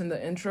producing the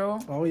intro.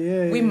 Oh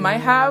yeah. We might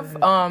have,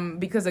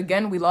 because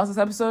again we lost this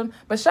episode.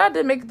 But Shad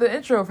did make the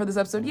intro for this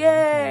episode.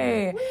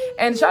 Yay!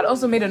 And Shad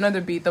also made another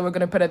beat that we're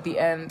gonna put at the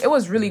end. It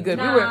was really good.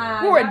 We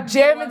were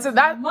jamming to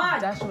that.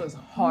 That shit was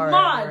hard.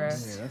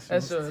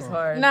 That shit was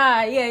hard.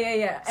 Nah,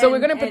 yeah. So we're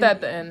gonna put that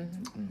at the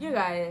end. You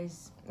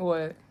guys.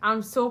 What?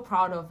 I'm so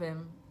proud of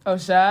him. Oh,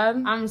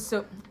 Shad? I'm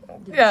so...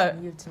 Yeah.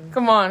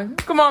 Come on,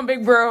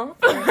 big bro.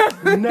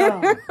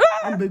 Nah,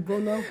 I'm big bro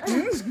now.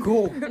 Let's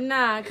go.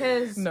 Nah,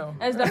 because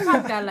it's the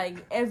fact that,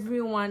 like,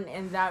 everyone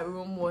in that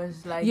room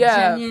was, like,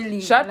 yeah.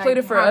 genuinely... Shad like, played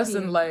it for happy. us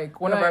and, like,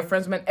 one of our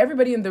friends, man.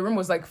 Everybody in the room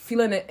was, like,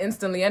 feeling it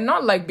instantly. And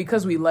not, like,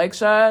 because we like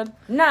Shad.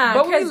 Nah,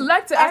 but we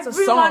liked it as a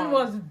song. Everyone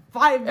was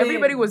vibing.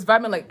 Everybody was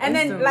vibing, like, and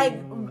instantly.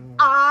 then,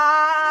 like,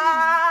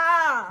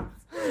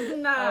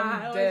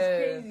 Nah, it was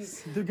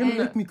crazy. They're gonna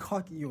make me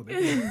cocky, yo.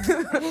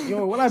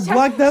 Yo, when I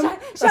block them, I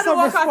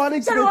start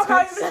responding to their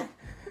texts.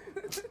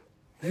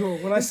 Yo,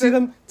 when I see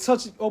them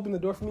open the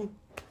door for me,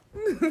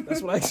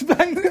 that's what I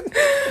expect.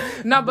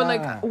 But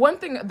like one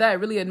thing that I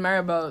really admire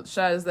about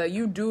Shad is that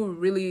you do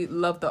really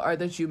love the art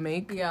that you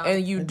make,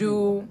 and you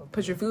do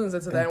put your feelings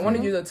into that. I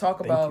wanted you to talk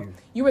about.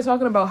 You were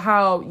talking about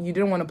how you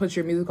didn't want to put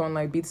your music on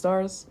like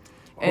BeatStars,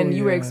 and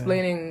you were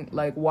explaining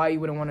like why you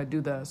wouldn't want to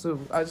do that. So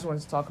I just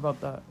wanted to talk about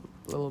that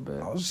a little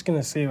bit. I was just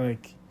gonna say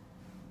like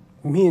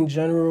me in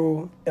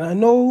general, and I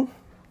know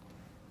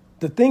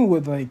the thing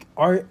with like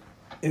art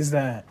is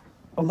that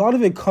a lot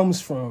of it comes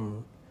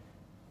from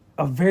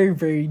a very,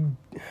 very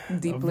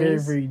deep place. Very,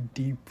 very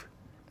deep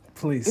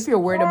place. If you're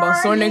worried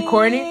about sounding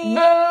corny,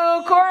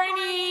 boo,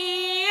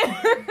 corny.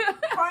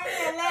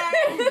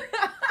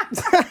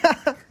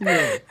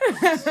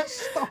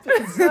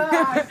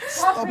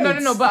 Stop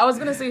it. No. But I was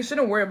gonna say you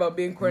shouldn't worry about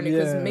being corny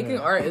because making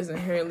art is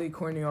inherently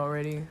corny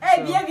already.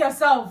 Hey, behave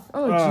yourself.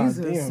 Oh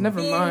Jesus, damn.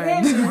 Never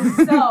mind. Behave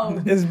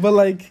yourself.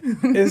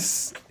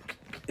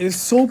 It's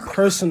so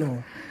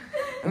personal.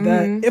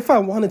 That if I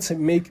wanted to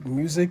make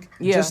music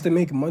just to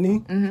make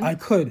money, I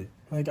could.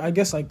 Like, I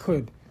guess I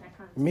could.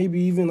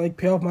 Maybe even, like,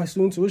 pay off my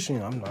student tuition.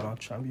 I'm not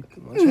trying to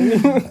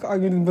be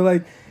arguing, but,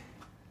 like,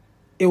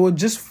 it would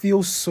just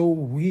feel so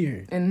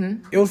weird.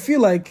 It would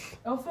feel like...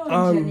 It'll feel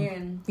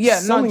genuine. Yeah,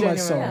 selling not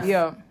genuine. myself.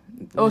 Yeah.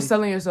 Oh,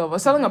 selling yourself. Or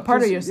selling a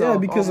part of yourself. Yeah,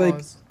 because,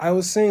 almost. like, I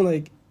was saying,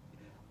 like,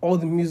 all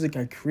the music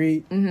I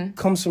create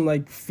comes from,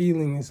 like,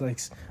 feelings, like,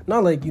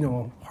 not, like, you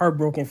know,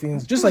 heartbroken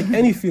feelings. Just, like,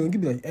 any feeling. It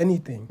could be, like,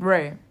 anything.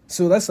 Right.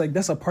 So that's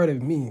a part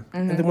of me.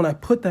 And then when I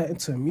put that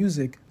into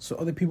music so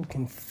other people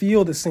can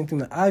feel the same thing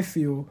that I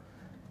feel,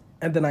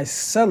 and then I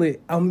sell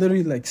it, I'm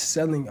literally like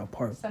selling a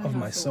part of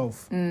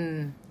myself.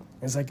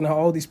 It's like now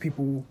all these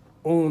people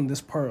own this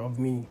part of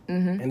me,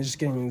 and it's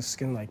getting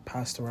like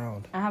passed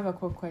around. I have a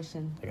quick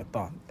question. Like a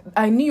thought.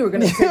 I knew you were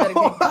going to say that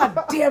again.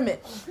 God damn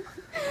it.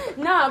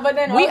 Nah, but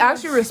then we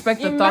actually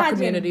respect the thought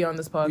community on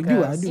this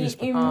podcast. I do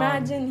respect.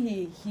 Imagine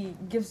he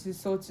gives his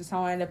soul to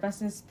someone and the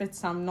person spits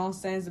some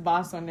nonsense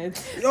bars on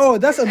it. Yo,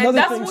 that's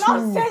another thing too.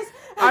 Nonsense.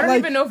 I don't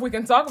even know if we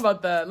can talk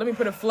about that. Let me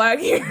put a flag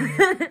here.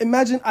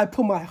 Imagine I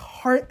put my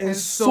heart and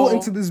soul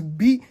into this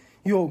beat.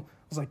 Yo, I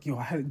was like,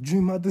 I had a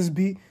dream about this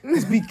beat.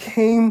 This beat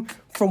came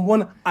from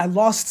when I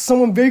lost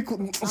someone very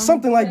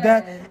something like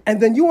that.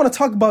 And then you want to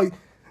talk about,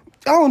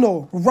 I don't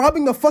know,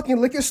 robbing the fucking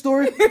liquor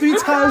store 3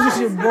 times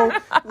and shit, bro.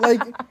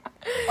 Like,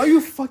 are you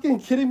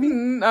fucking kidding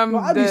me?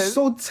 I'd be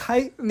so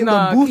tight in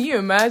the booth. Can you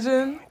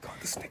imagine? Oh God,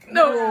 this nigga.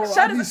 No,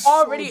 Shad is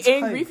already so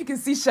angry. If you can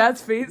see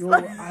Shad's face.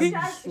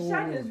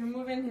 Shad is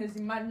removing his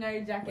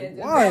imaginary jacket.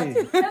 Why?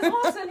 There's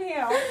holes in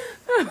here.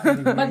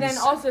 But then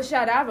also,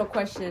 Shad, I have a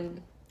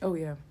question. Oh,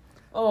 yeah.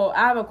 Oh,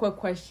 I have a quick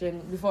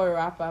question before we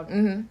wrap up.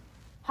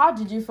 How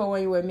did you feel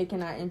when you were making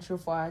that intro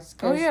for us?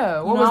 Oh,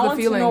 yeah. What was the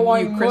feeling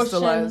you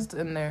crystallized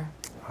in there?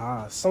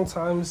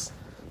 Sometimes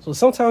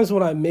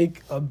when I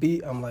make a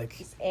beat, I'm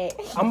like,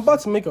 I'm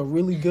about to make a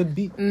really good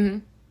beat.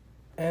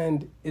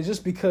 And it's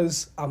just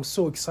because I'm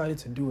so excited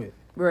to do it.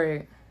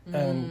 Right.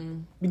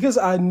 And because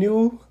I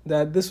knew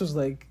that this was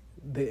like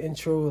the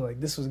intro, like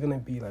this was going to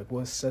be like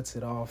what sets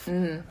it off.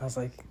 I was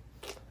like,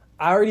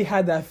 I already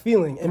had that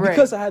feeling. And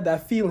because I had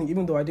that feeling,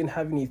 even though I didn't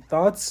have any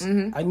thoughts,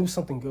 I knew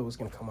something good was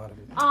going to come out of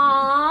it.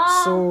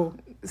 Aww. So,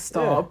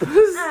 stop.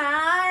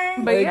 Yeah.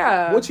 But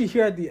like, what you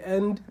hear at the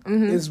end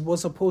is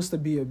what's supposed to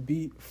be a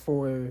beat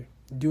for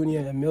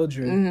Dunia and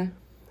Mildred.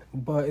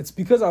 But it's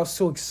because I was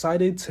so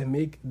excited to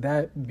make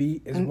that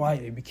beat is why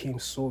it became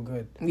so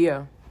good.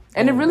 Yeah.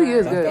 And it really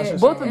is That's good.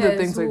 just Both of the Yes,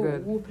 things are who-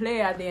 good. Who play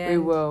at the end. They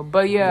will.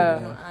 But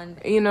yeah,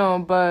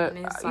 And but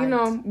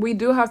we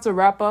do have to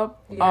wrap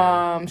up.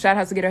 Yeah. Shad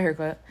has to get a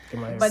haircut.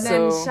 But So-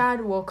 then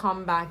Shad will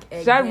come back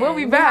again. Shad will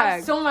be We back.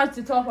 have so much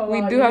to talk about.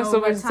 We do have so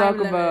much to talk time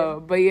limit.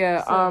 about. But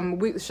yeah,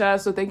 So-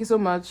 Shad, so thank you so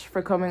much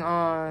for coming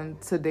on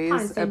Can't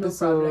today's say no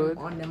episode.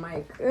 problem on the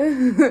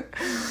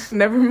mic.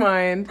 Never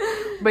mind.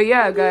 But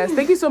yeah, guys,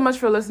 thank you so much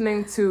for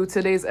listening to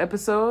today's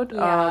episode.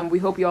 Yeah. We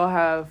hope you all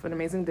have an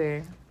amazing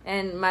day.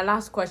 And my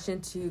last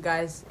question to you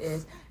guys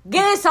is: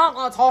 Get some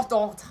Thot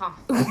Daughter.